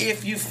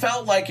if you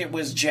felt like it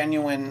was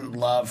genuine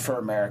love for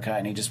America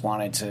and he just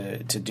wanted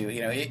to do,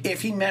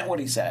 if he meant what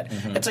he said,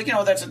 it's like,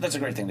 that's a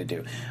great thing to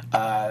do.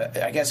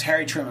 I guess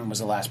Harry Truman was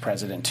the last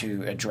president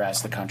to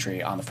address the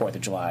country on the 4th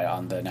of July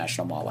on the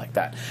National Mall like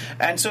that.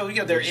 And so,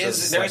 there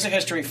is a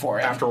history for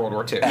it. After World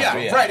War II.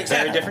 Yeah, right,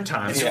 exactly. Very different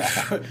times.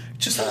 Yeah.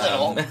 Just a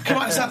little. Come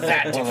on, it's not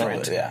that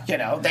different.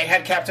 They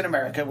had Captain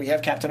America. We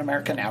have Captain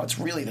America now. It's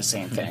really the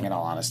same thing, in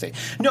all honesty.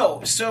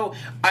 No, so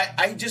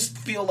I just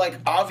feel like,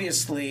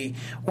 obviously,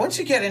 once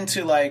you get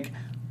into, like,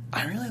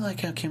 I really like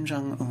how Kim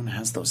Jong-un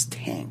has those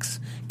tanks.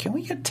 Can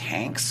we get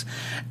tanks?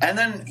 And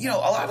then, a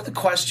lot of the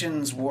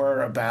questions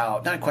were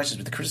about, not questions,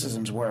 but the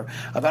criticisms were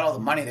about all the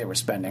money they were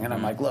spending. And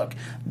I'm like, look,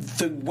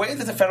 the way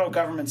that the federal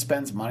government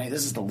spends money,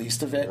 this is the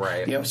least of it.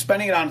 Right.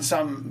 Spending it on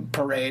some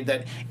parade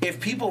that if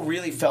people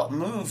really felt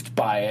moved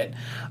by it,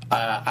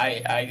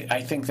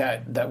 I think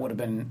that would have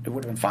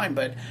been fine.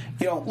 But,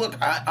 look,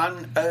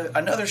 on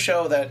another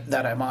show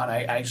that I'm on,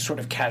 I sort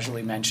of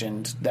casually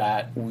mentioned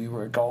that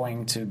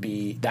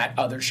that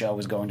other show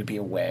was going to be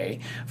away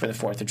for the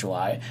 4th of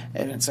July.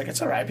 And it's like,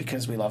 it's all right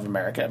because we love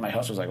America. And my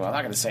host was like, well, I'm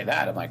not going to say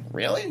that. I'm like,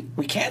 really?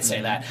 We can't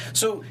say that.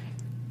 So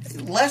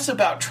less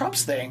about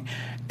Trump's thing.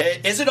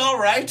 Is it all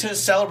right to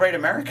celebrate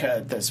America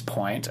at this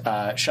point?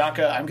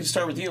 Shaka, I'm going to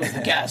start with you as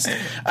the guest.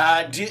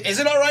 Is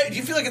it all right? Do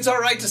you feel like it's all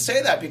right to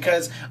say that?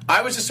 Because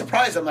I was just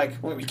surprised. I'm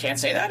like, wait, we can't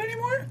say that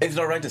anymore? Is it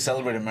all right to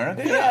celebrate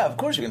America? Yeah, of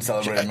course you can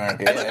celebrate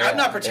America. I'm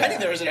not pretending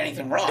there isn't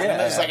anything wrong.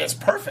 It's like it's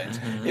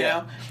perfect.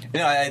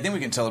 I think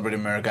we can celebrate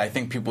America. I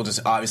think people just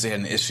obviously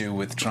had an issue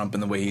with Trump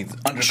and the way he's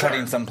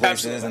undercutting some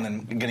places and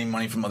then getting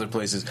money from other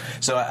places.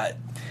 So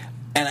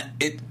and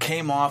it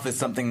came off as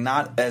something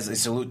not as a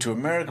salute to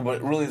America,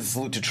 but really as a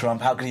salute to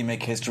Trump. How could he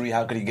make history?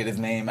 How could he get his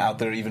name out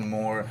there even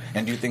more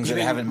and do things that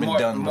haven't been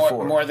done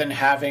before? More than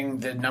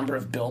having the number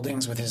of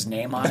buildings with his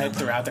name on it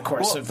throughout the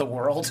course of the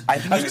world? I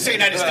was going to say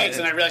United States,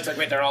 and I realized,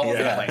 wait, they're all over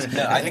the place.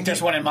 No, I think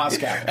there's one in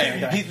Moscow.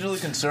 He's really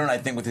concerned, I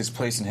think, with his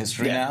place in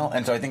history now,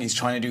 and so I think he's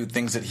trying to do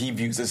things that he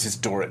views as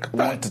historic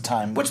one at a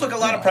time. Which, look, a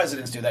lot of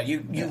presidents do that.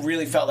 You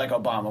really felt like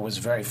Obama was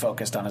very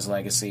focused on his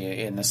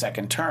legacy in the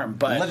second term.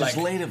 But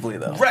legislatively,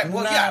 though. Right,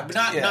 well,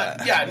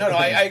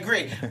 I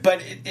agree.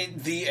 But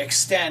the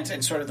extent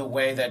and sort of the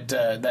way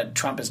that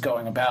Trump is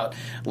going about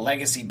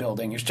legacy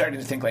building, you're starting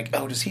to think like,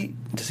 oh, does he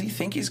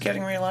think he's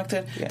getting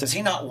reelected? Yeah. Does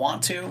he not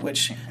want to?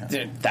 Which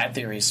that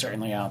theory is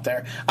certainly out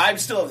there. I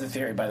still have the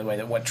theory, by the way,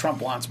 that what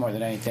Trump wants more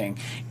than anything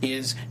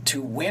is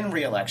to win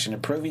re-election, to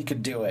prove he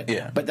could do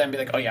it, but then be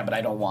like, oh yeah, but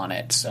I don't want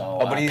it. So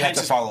but he has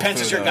to follow Pence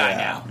through, is your guy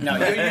now. No,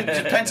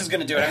 Pence is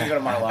going to do it. I'm going to go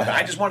to Mar-a-Lago.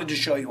 I just wanted to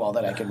show you all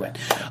that I could win.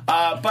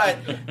 But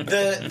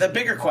the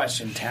bigger question,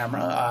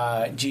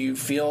 Tamara, do you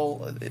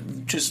feel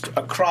just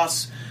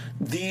across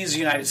these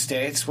United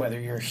States, whether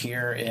you're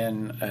here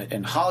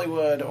in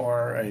Hollywood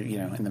or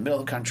in the middle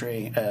of the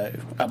country,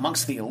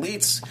 amongst the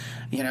elites,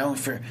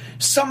 if you're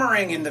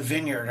summering in the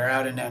vineyard or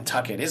out in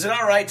Nantucket, is it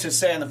all right to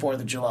say on the 4th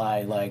of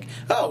July, like,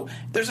 oh,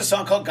 there's a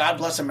song called God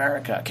Bless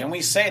America? Can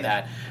we say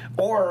that?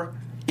 Or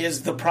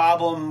is the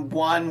problem,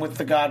 one, with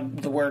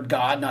the word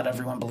God, not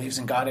everyone believes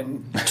in God,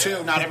 and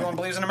two, not everyone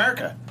believes in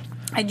America?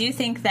 I do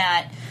think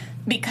that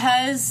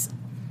because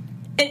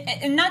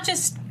not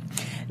just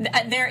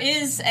there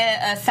is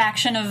a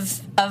faction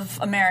of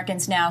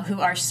Americans now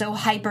who are so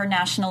hyper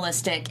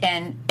nationalistic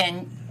and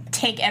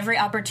take every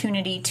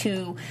opportunity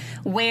to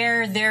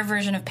wear their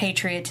version of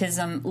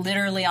patriotism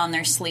literally on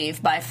their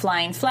sleeve by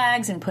flying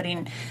flags and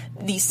putting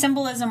the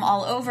symbolism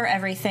all over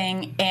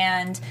everything.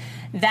 And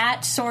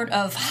that sort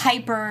of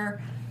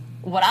hyper,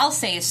 what I'll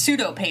say is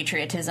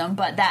pseudo-patriotism,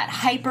 but that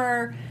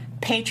hyper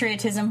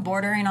patriotism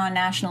bordering on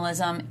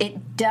nationalism,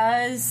 it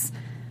does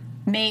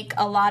make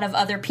a lot of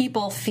other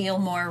people feel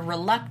more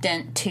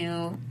reluctant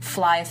to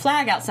fly a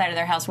flag outside of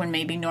their house when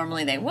maybe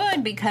normally they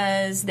would,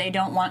 because they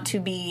don't want to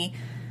be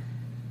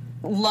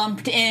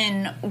lumped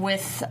in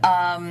with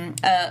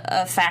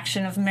a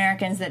faction of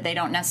Americans that they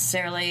don't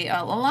necessarily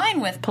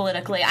align with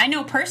politically. I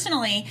know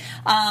personally,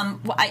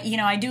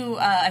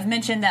 I've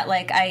mentioned that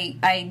like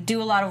I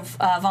do a lot of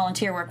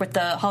volunteer work with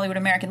the Hollywood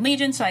American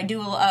Legion, so I do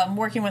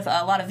working with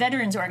a lot of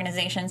veterans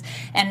organizations,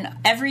 and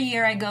every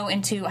year I go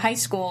into high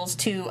schools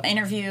to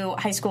interview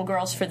high school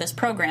girls for this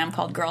program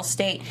called Girl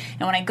State.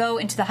 And when I go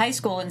into the high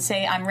school and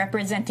say I'm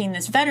representing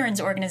this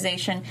veterans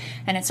organization,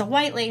 and it's a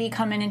white lady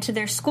coming into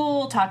their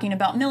school talking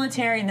about military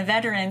and the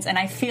veterans, and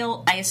I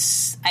feel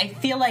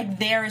like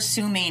they're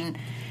assuming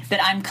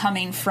that I'm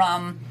coming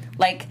from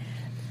like,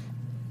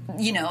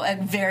 you know, a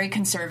very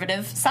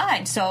conservative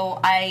side. So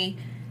I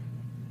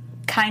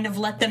kind of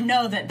let them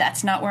know that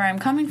that's not where I'm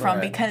coming from,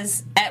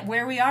 because at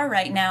where we are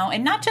right now,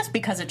 and not just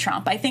because of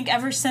Trump, I think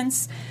ever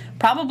since,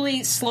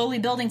 probably slowly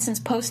building since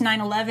post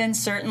 9/11,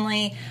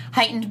 certainly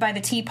heightened by the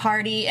Tea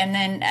Party, and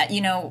then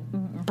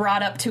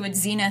brought up to its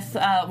zenith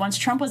once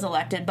Trump was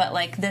elected. But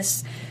like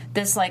this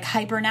like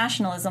hyper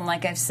nationalism,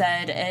 like I've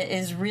said,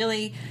 has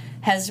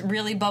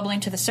really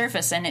bubbling to the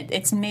surface, and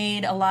it's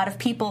made a lot of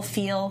people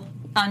feel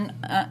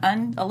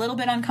a little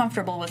bit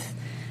uncomfortable with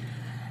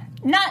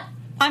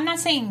I'm not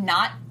saying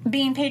not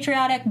being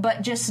patriotic,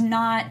 but just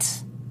not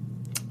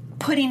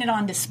putting it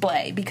on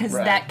display, because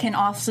that can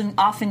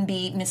often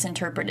be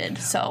misinterpreted.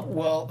 So,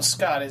 well,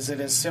 Scott, is it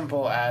as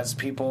simple as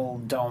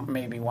people don't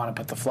maybe want to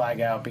put the flag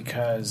out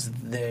because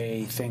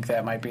they think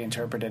that might be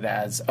interpreted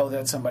as, oh,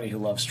 that's somebody who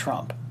loves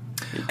Trump?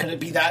 Could it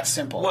be that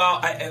simple? Well,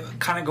 I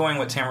kind of going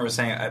what Tamara was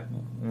saying,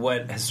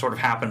 what has sort of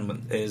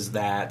happened is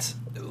that,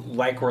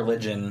 like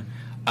religion,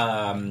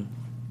 the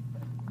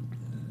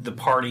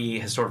party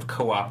has sort of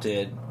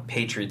co-opted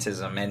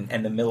patriotism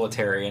and the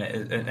military, and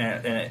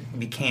it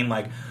became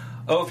like,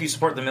 oh, if you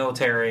support the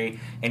military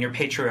and you're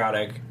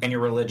patriotic and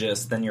you're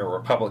religious, then you're a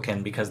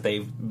Republican, because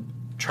they've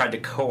tried to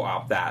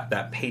co-opt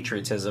that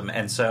patriotism.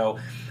 And so,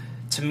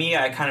 to me,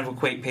 I kind of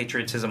equate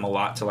patriotism a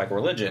lot to like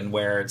religion,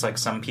 where it's like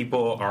some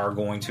people are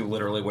going to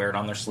literally wear it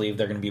on their sleeve.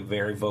 They're going to be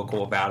very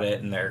vocal about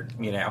it, and they're,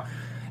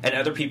 and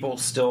other people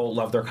still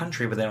love their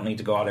country, but they don't need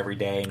to go out every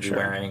day and be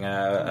wearing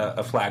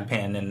a flag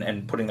pin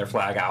and putting their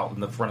flag out in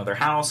the front of their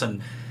house.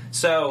 And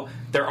so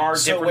there are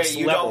different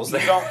levels.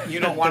 You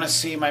don't want to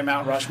see my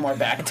Mount Rushmore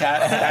back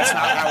tat? That's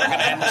not how we're going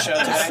to end the show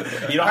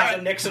today. You don't have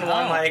the Nixon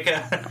one, like.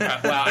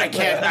 Well, I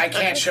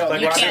can't show. Like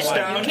you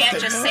can't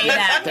just say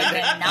that and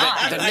then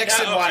not. The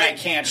Nixon one I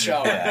can't show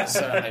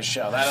on this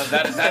show.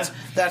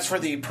 That's for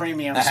the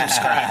premium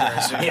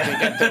subscribers who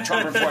get the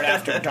Trump Report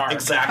after dark.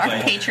 Exactly.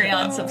 Our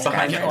Patreon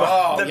subscribers.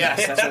 Oh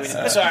yes, that's what we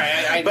do. Sorry,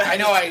 I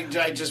know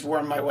I just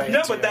wormed my way.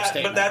 No, but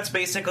that's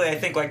basically, I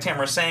think, like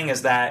Tamara's saying,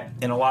 is that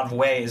in a lot of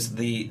ways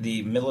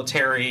the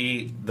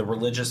military, the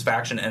religious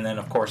faction, and then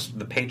of course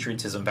the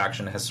patriotism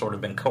faction has sort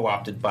of been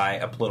co-opted by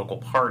a political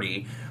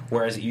party,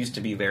 whereas it used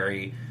to be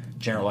very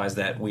generalized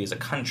that we as a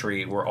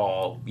country were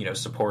all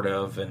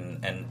supportive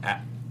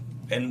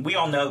and we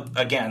all know,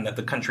 again, that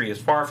the country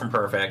is far from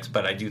perfect,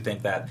 but I do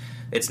think that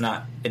it's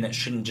not, and it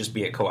shouldn't just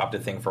be a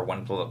co-opted thing for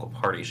one political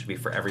party. It should be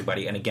for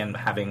everybody. And again,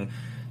 having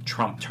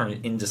Trump turn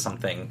it into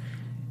something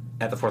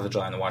at the 4th of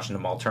July in the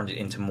Washington Mall turned it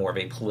into more of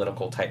a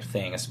political type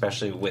thing,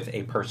 especially with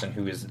a person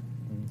who is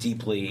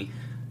deeply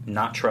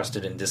not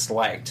trusted and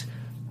disliked,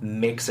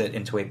 makes it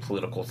into a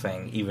political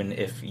thing, even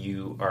if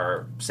you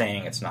are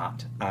saying it's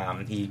not.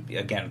 He,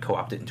 again,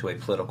 co-opted into a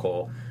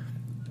political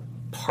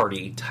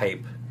party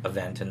type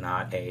event and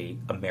not a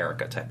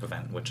America type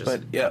event, which is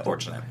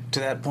unfortunate. To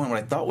that point, what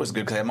I thought was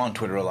good, because I'm on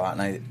Twitter a lot,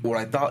 and what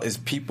I thought is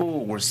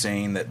people were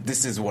saying that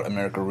this is what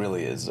America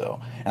really is, though.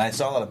 And I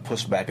saw a lot of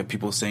pushback of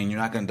people saying you're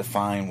not going to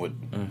define what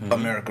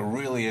America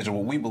really is or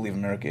what we believe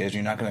America is.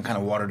 You're not going to kind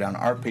of water down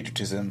our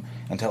patriotism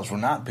and tell us we're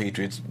not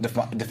patriots,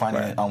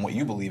 defining it on what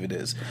you believe it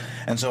is.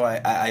 And so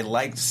I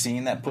liked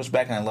seeing that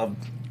pushback, and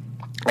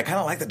I kind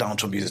of like that Donald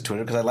Trump uses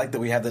Twitter, because I like that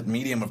we have that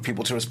medium of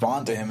people to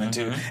respond to him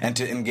and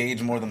to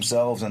engage more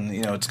themselves, and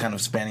it's kind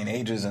of spanning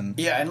ages. And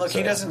look,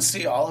 he doesn't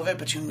see all of it,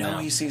 but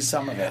he sees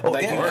some of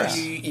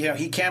it.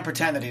 He can't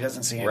pretend that he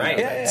doesn't see any of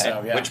it.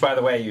 So, Which, by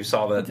the way, you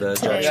saw the judge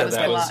said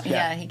that was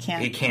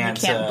he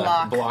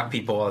can't block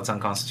people. It's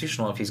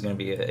unconstitutional if he's going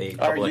to be a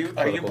public.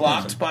 Are you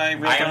blocked by?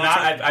 I am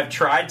not. I've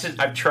tried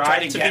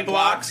to be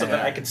blocked so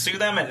that I could sue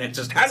them, and it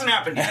just hasn't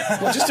happened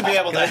yet. Well, just to be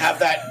able to have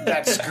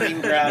that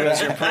screen grab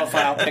as your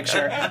profile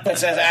picture that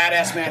says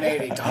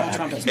 @SMan80. Donald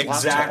Trump is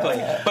exactly.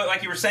 But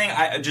like you were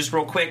saying, just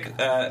real quick,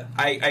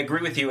 I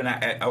agree with you, and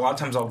a lot of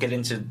times I'll get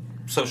into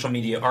social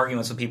media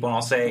arguments with people, and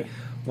I'll say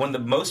one of the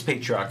most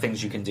patriotic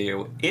things you can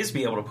do is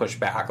be able to push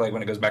back, like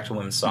when it goes back to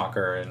women's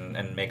soccer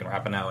and Megan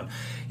Rapinoe,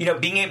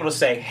 and being able to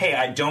say, hey,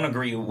 I don't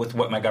agree with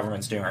what my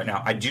government's doing right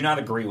now. I do not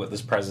agree with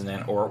this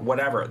president or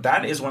whatever.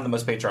 That is one of the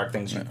most patriotic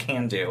things you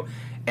can do,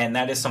 and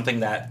that is something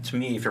that, to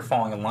me, if you're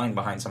falling in line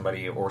behind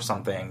somebody or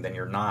something, then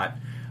you're not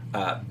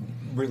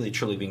really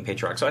truly being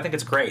patriotic. So I think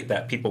it's great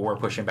that people were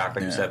pushing back,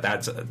 like you said.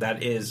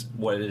 That is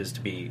what it is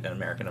to be an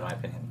American, in my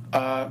opinion.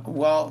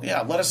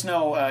 Let us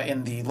know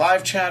in the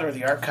live chat or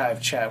the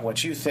archive chat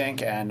what you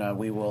think, and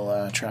we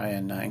will try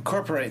and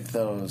incorporate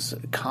those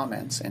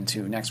comments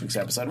into next week's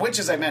episode, which,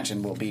 as I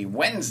mentioned, will be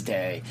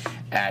Wednesday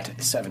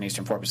at 7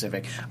 Eastern, 4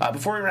 Pacific.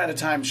 Before we run out of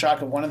time,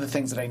 Shaka, one of the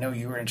things that I know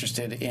you were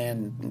interested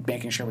in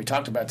making sure we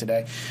talked about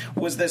today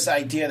was this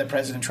idea that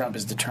President Trump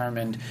is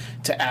determined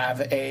to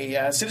have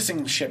a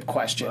citizenship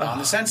question on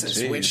the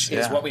census, which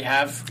is what we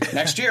have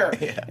next year.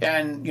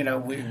 And, you know,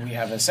 we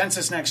have a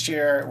census next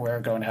year. We're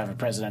going to have a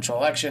presidential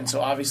election,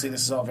 so obviously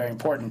this is all very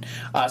important.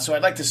 So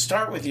I'd like to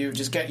start with you,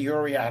 just get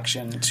your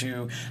reaction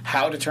to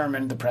how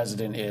determined the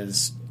president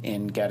is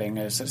in getting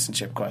a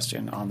citizenship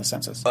question on the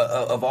census.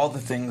 Of all the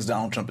things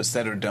Donald Trump has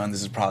said or done,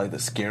 this is probably the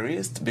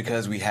scariest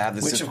because we have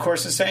this... Which, of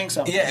course, is saying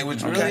something. Yeah,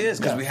 it really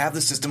is, because we have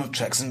the system of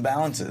checks and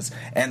balances.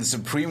 And the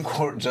Supreme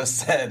Court just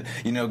said,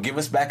 you know, give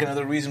us back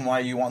another reason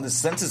why you want this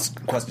census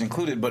question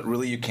included, but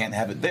really you can't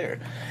have it there.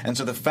 And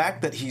so the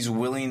fact that he's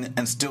willing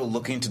and still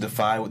looking to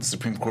defy what the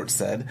Supreme Court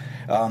said,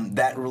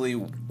 that really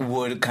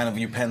would kind of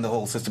upend the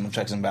whole system of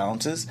checks and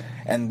balances.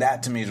 And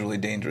that, to me, is really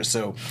dangerous.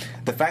 So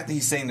the fact that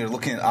he's saying they're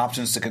looking at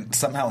options to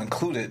somehow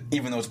include it,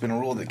 even though it's been a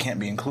rule that can't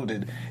be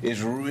included,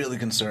 is really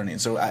concerning.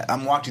 So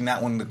I'm watching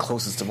that one the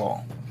closest of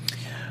all.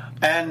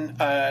 And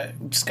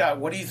Scott,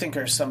 what do you think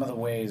are some of the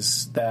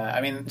ways that,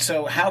 I mean,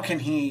 so how can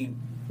he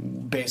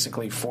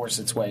basically force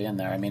its way in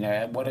there? I mean,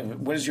 what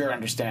is your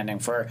understanding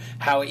for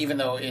how, even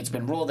though it's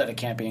been ruled that it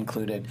can't be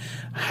included,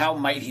 how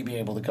might he be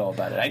able to go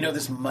about it? I know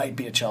this might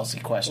be a Chelsea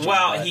question.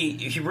 Well,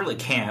 he really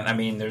can't. I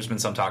mean, there's been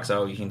some talks,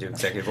 you can do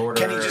executive order.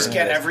 Can he just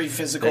get every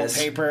physical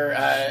paper,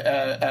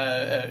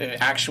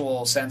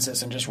 actual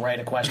census, and just write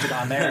a question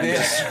on there and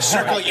just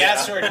circle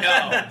yes or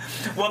no?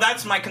 Well,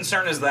 that's my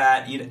concern, is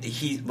that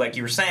he, like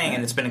you were saying,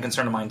 and it's been a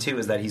concern of mine too,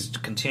 is that he's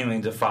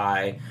continuing to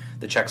defy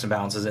the checks and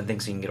balances and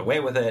thinks he can get away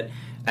with it.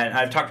 And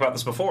I've talked about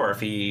this before. If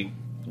he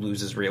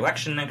loses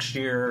re-election next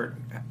year,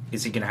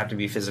 is he going to have to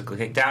be physically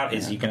kicked out?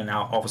 Is he going to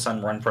now all of a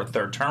sudden run for a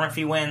third term if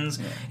he wins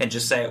and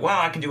just say, well,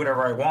 I can do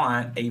whatever I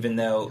want, even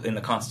though in the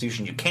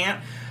Constitution you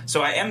can't?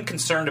 So I am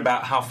concerned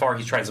about how far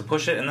he tries to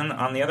push it. And then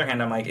on the other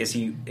hand, I'm like, is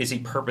he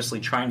purposely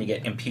trying to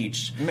get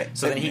impeached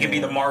so that he can be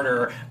the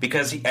martyr?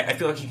 Because I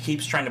feel like he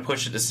keeps trying to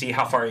push it to see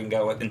how far he can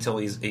go until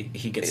he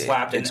gets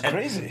slapped. It's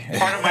crazy. And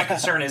part of my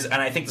concern is,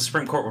 and I think the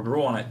Supreme Court would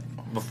rule on it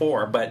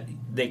before, but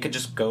they could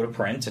just go to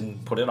print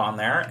and put it on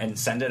there and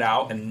send it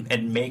out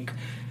and make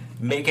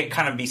it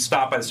kind of be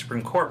stopped by the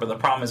Supreme Court. But the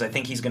problem is, I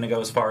think he's going to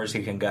go as far as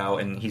he can go,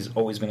 and he's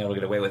always been able to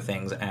get away with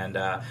things. And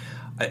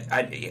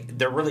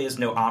there really is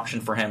no option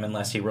for him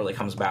unless he really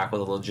comes back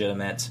with a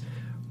legitimate,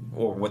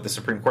 or what the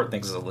Supreme Court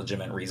thinks is a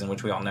legitimate reason,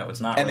 which we all know it's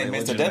not. And really they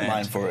missed legitimate. a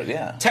deadline for it,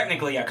 yeah.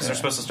 Technically, yeah, because they're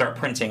supposed to start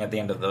printing at the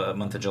end of the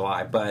month of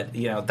July. But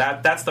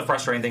that's the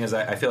frustrating thing, is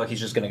that I feel like he's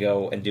just going to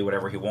go and do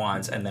whatever he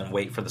wants, and then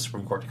wait for the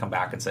Supreme Court to come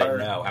back and say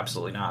no,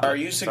 absolutely not. Are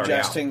you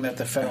suggesting that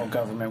the federal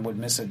government would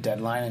miss a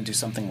deadline and do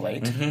something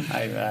late?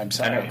 Mm-hmm. I'm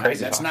sorry,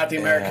 that's not the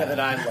America that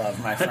I love,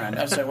 my friend.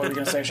 I'm sorry. What were you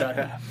going to say,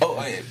 Shaka? Well,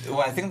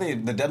 I think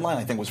the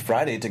deadline was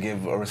Friday to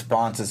give a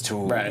response as to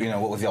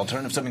what was the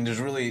alternative. So, I mean,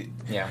 there's really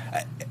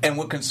and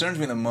what concerns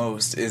me the most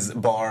is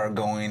Barr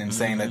going and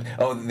saying that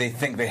they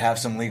think they have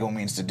some legal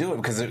means to do it,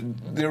 because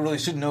there really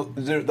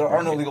there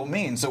are no legal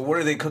means. So what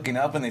are they cooking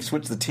up? And they've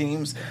switched the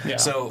teams. Yeah.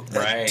 So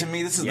to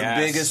me, this is the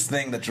biggest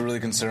thing that's really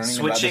concerning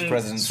about this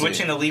presidency.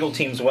 Switching the legal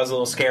teams was a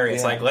little scary.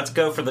 It's like, let's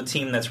go for the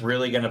team that's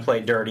really going to play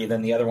dirty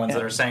than the other ones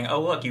that are saying,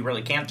 oh, look, you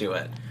really can't do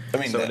it. I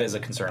mean, so it is a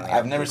concern.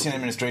 I've never seen an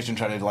administration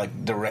try to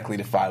directly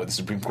defy what the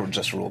Supreme Court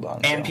just ruled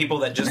on. And people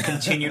that just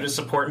continue to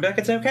support and be like,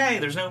 it's okay,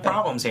 there's no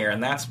problems here.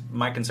 And that's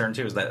my concern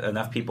too, is that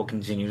enough people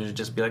continue to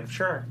just be like,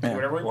 sure, do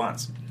whatever he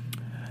wants.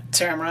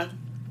 Tamara,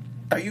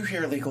 are you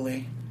here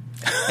legally?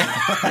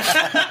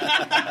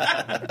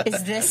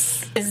 Is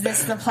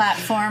this the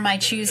platform I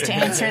choose to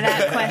answer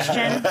that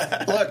question?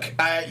 Look,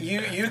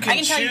 you can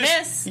choose. Tell you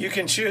this. You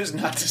can choose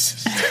not to.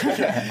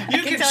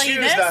 You can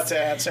choose not to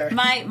answer.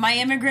 My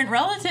immigrant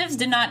relatives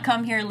did not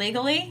come here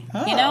legally.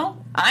 Oh. You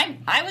know,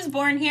 I was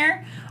born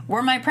here.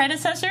 Were my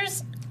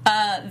predecessors?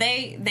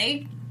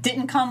 They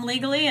didn't come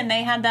legally, and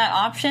they had that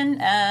option.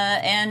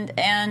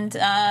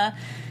 I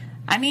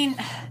mean,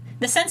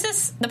 the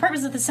census. The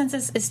purpose of the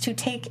census is to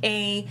take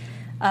a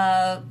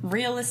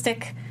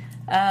realistic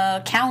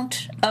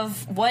count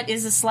of what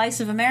is a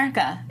slice of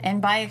America,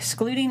 and by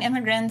excluding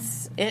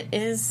immigrants, it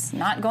is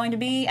not going to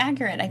be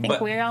accurate. I think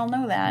we all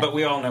know that. But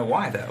we all know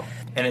why, though.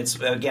 And it's,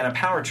 again, a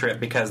power trip,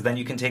 because then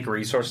you can take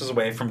resources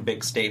away from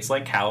big states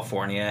like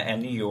California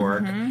and New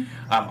York.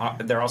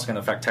 Mm-hmm. They're also going to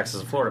affect Texas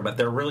and Florida, but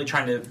they're really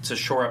trying to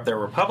shore up their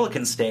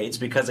Republican states,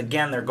 because,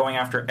 again, they're going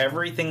after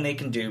everything they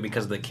can do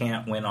because they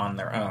can't win on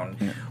their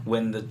own,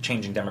 win the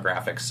changing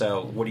demographics.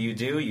 So what do? You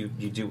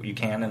do what you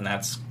can, and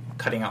that's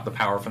cutting out the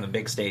power from the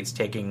big states,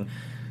 taking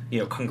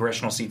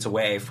congressional seats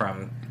away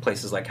from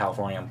places like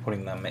California and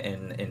putting them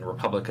in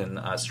Republican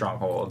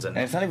strongholds. And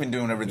it's not even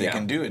doing whatever they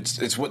can do.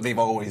 It's what they've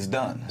always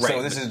done. Right.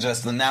 So this is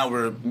just now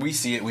we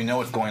see it. We know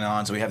what's going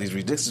on. So we have these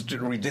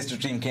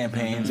redistricting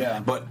campaigns.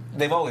 But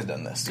they've always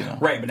done this.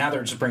 Right. But now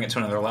they're just bringing it to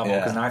another level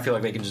because now I feel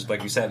like they can just,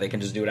 like you said, they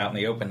can just do it out in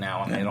the open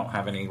now, and they don't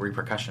have any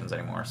repercussions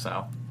anymore.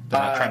 So they're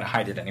not trying to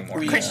hide it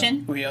anymore.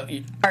 Christian,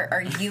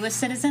 are you a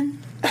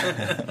citizen?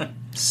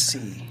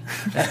 See,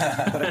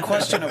 but a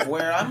question of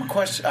where I'm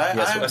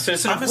a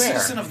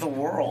citizen of the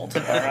world.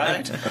 All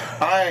right,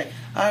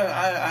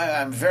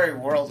 I'm very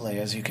worldly,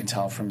 as you can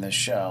tell from this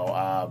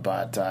show.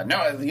 But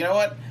no, you know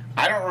what?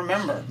 I don't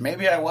remember.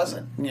 Maybe I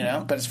wasn't,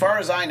 But as far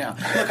as I know,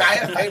 look, I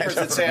have papers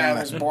that say I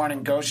was born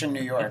in Goshen,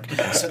 New York,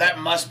 so that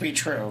must be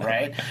true,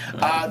 right?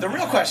 The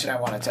real question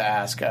I wanted to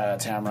ask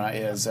Tamara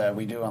is,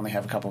 we do only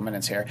have a couple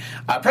minutes here.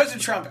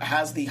 President Trump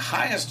has the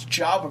highest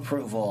job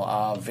approval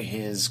of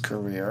his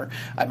career.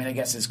 I mean, I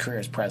guess his career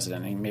as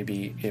president. I mean,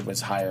 maybe it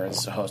was higher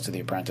as a host of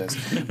The Apprentice,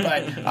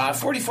 but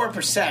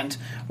 44%,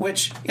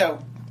 which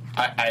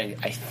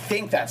I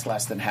think that's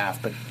less than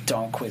half, but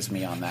don't quiz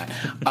me on that.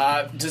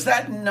 Does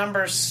that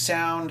number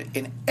sound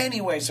in any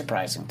way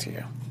surprising to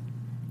you?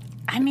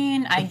 I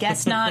mean, I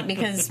guess not,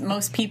 because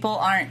most people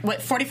aren't. What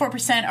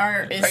 44%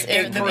 are is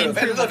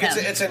look,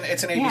 it's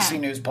an ABC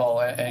News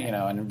poll,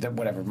 and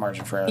whatever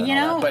margin for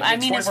error. But I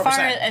mean, as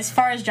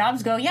far as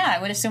jobs go, I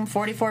would assume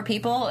 44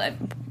 people.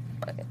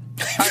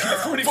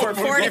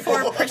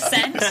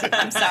 44%.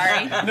 I'm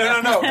sorry.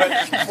 No.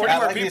 But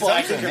 44 people.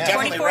 I think you're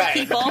definitely 44 right.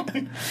 people.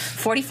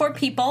 44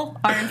 people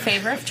are in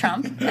favor of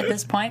Trump at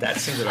this point. That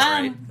seems about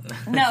right.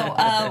 No.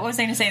 What was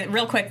I going to say?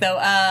 Real quick though,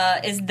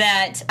 is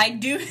that I've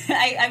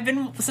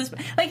been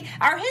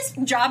are his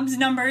jobs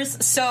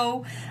numbers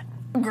so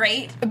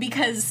great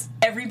because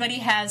everybody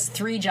has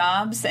 3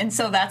 jobs, and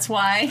so that's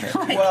why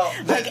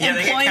they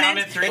get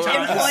counted 3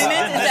 times.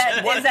 Employment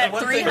is at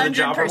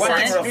 300%. One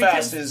thing real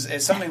fast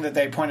is something that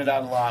they pointed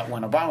out a lot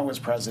when Obama was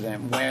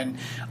president. When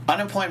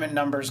unemployment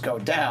numbers go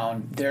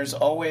down, there's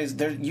always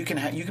you can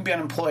be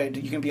unemployed.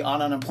 You can be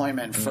on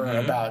unemployment for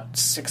about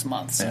 6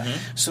 months.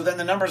 So then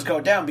the numbers go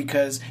down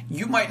because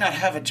you might not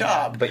have a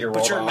job, but you're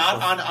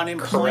not on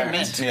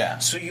unemployment.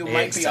 So you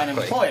might be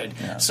unemployed.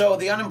 So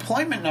the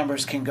unemployment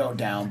numbers can go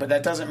down, but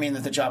that doesn't mean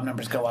that the job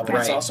numbers go up.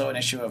 It's also an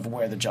issue of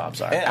where the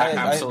jobs are.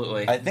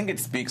 Absolutely. I think it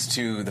speaks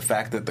to the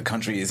fact that the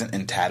country isn't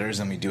in tatters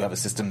and we do have a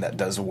system that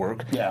does work.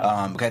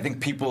 Because I think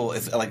people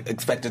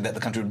expected that the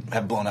country would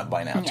have blown up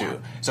by now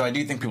too. So I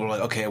do think people are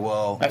like, okay,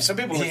 well, some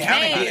people were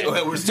counting on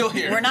it. We're still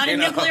here. We're not in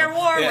nuclear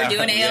war. We're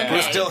doing AOC.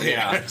 We're still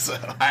here.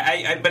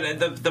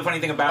 But the funny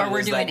thing about it is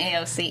we're doing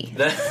AOC.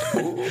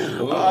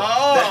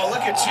 Oh,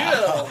 look at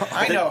you!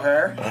 I know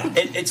her.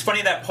 It's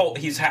funny that poll.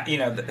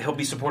 He'll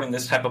be supporting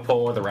this type of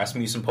poll or the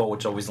Rasmussen poll,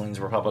 which always leans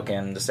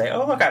Republican, to say,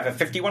 "Oh, look, I have a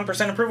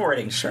 51% approval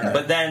rating." Sure.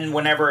 But then,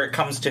 whenever it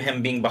comes to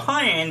him being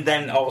behind,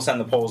 then all of a sudden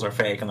the polls are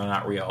fake and they're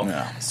not real.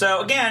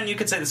 So again, you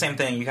could say the same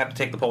thing. You have to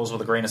take the polls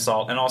with a grain of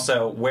salt. And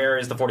also, where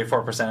is the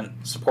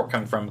 44% support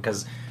coming from?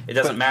 Because it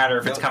doesn't matter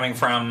if it's coming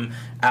from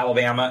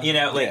Alabama.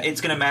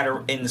 It's going to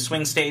matter in the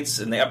swing states,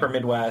 in the upper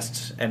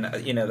Midwest, and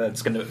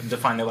that's going to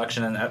define the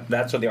election. And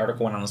that's what the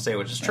article went on to say,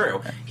 which is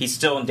true. He's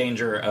still in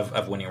danger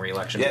of winning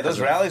re-election. Yeah, those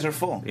rallies are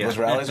full. Those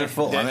rallies are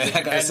full. I mean,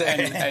 I gotta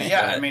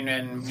say.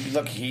 And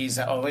look, he's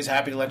always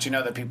happy to let you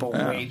know that people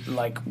wait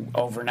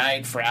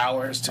overnight for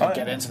hours to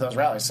get into those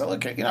rallies. So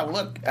look,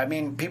 I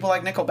mean, people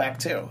like Nickelback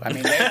too. I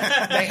mean,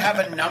 they have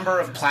a number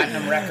of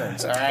platinum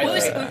records. All right.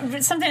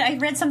 I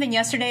read something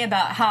yesterday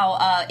about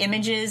how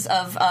images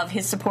of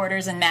his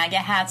supporters in MAGA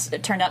hats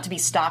turned out to be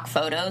stock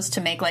photos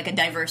to make a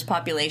diverse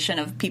population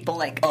of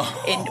people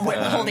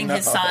holding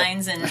his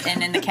signs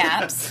and in the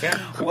caps.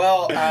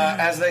 Well,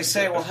 as they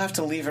say, we'll have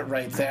to leave it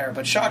right there.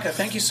 But Shaka,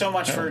 thank you so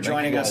much for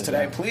joining us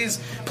today. Please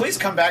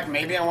come back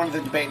maybe on one of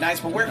the debate nights.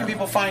 But where can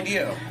people find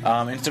you?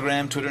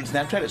 Instagram, Twitter, and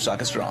Snapchat at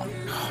Shaka Strong.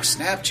 Oh,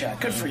 Snapchat.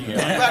 Good for you.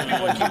 I'm glad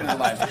people are keeping it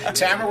alive.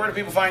 Tamara, where do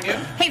people find you?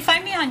 Hey,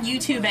 find me on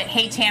YouTube at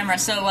Hey Tamara.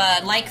 So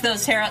like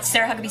those Sarah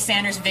Huckabee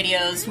Sanders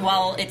videos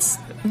while it's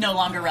no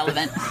longer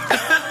relevant.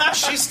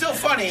 She's still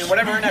funny, and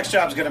whatever her next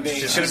job's going to be.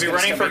 She's going to be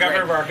running for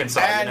governor of Arkansas.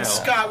 And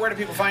Scott, where do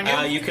people find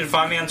you? You can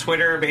find me on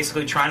Twitter,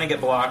 basically trying to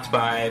get blocked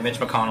by Mitch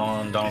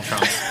McConnell and Donald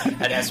Trump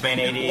at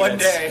SMAN80. One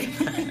day.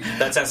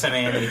 That's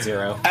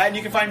SMAN80. And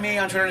you can find me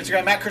on Twitter and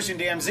Instagram at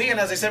ChristianDMZ. And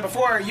as I said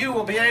before, you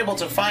will be able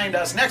to find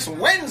us next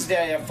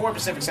Wednesday at 4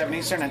 Pacific, 7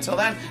 Eastern. Until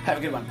then, have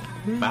a good one.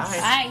 Bye.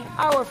 Bye.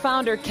 Our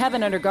founder,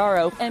 Kevin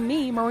Undergaro, and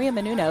me, Maria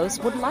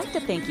Menounos, would like to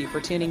thank you for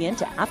tuning in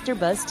to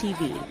AfterBuzz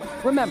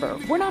TV. Remember,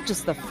 we're not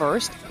just the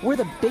first, we're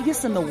the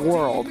biggest in the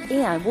world,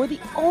 and we're the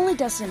only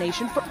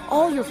destination for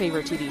all your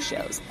favorite TV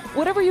shows.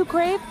 Whatever you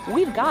crave,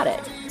 we've got it.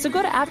 So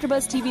go to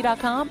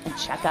AfterBuzzTV.com and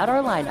check out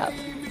our lineup.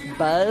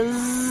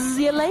 Buzz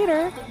you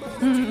later.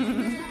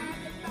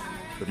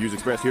 The views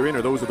expressed herein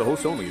are those of the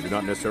hosts only and do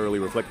not necessarily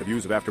reflect the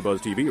views of AfterBuzz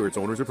TV or its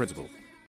owners or principals.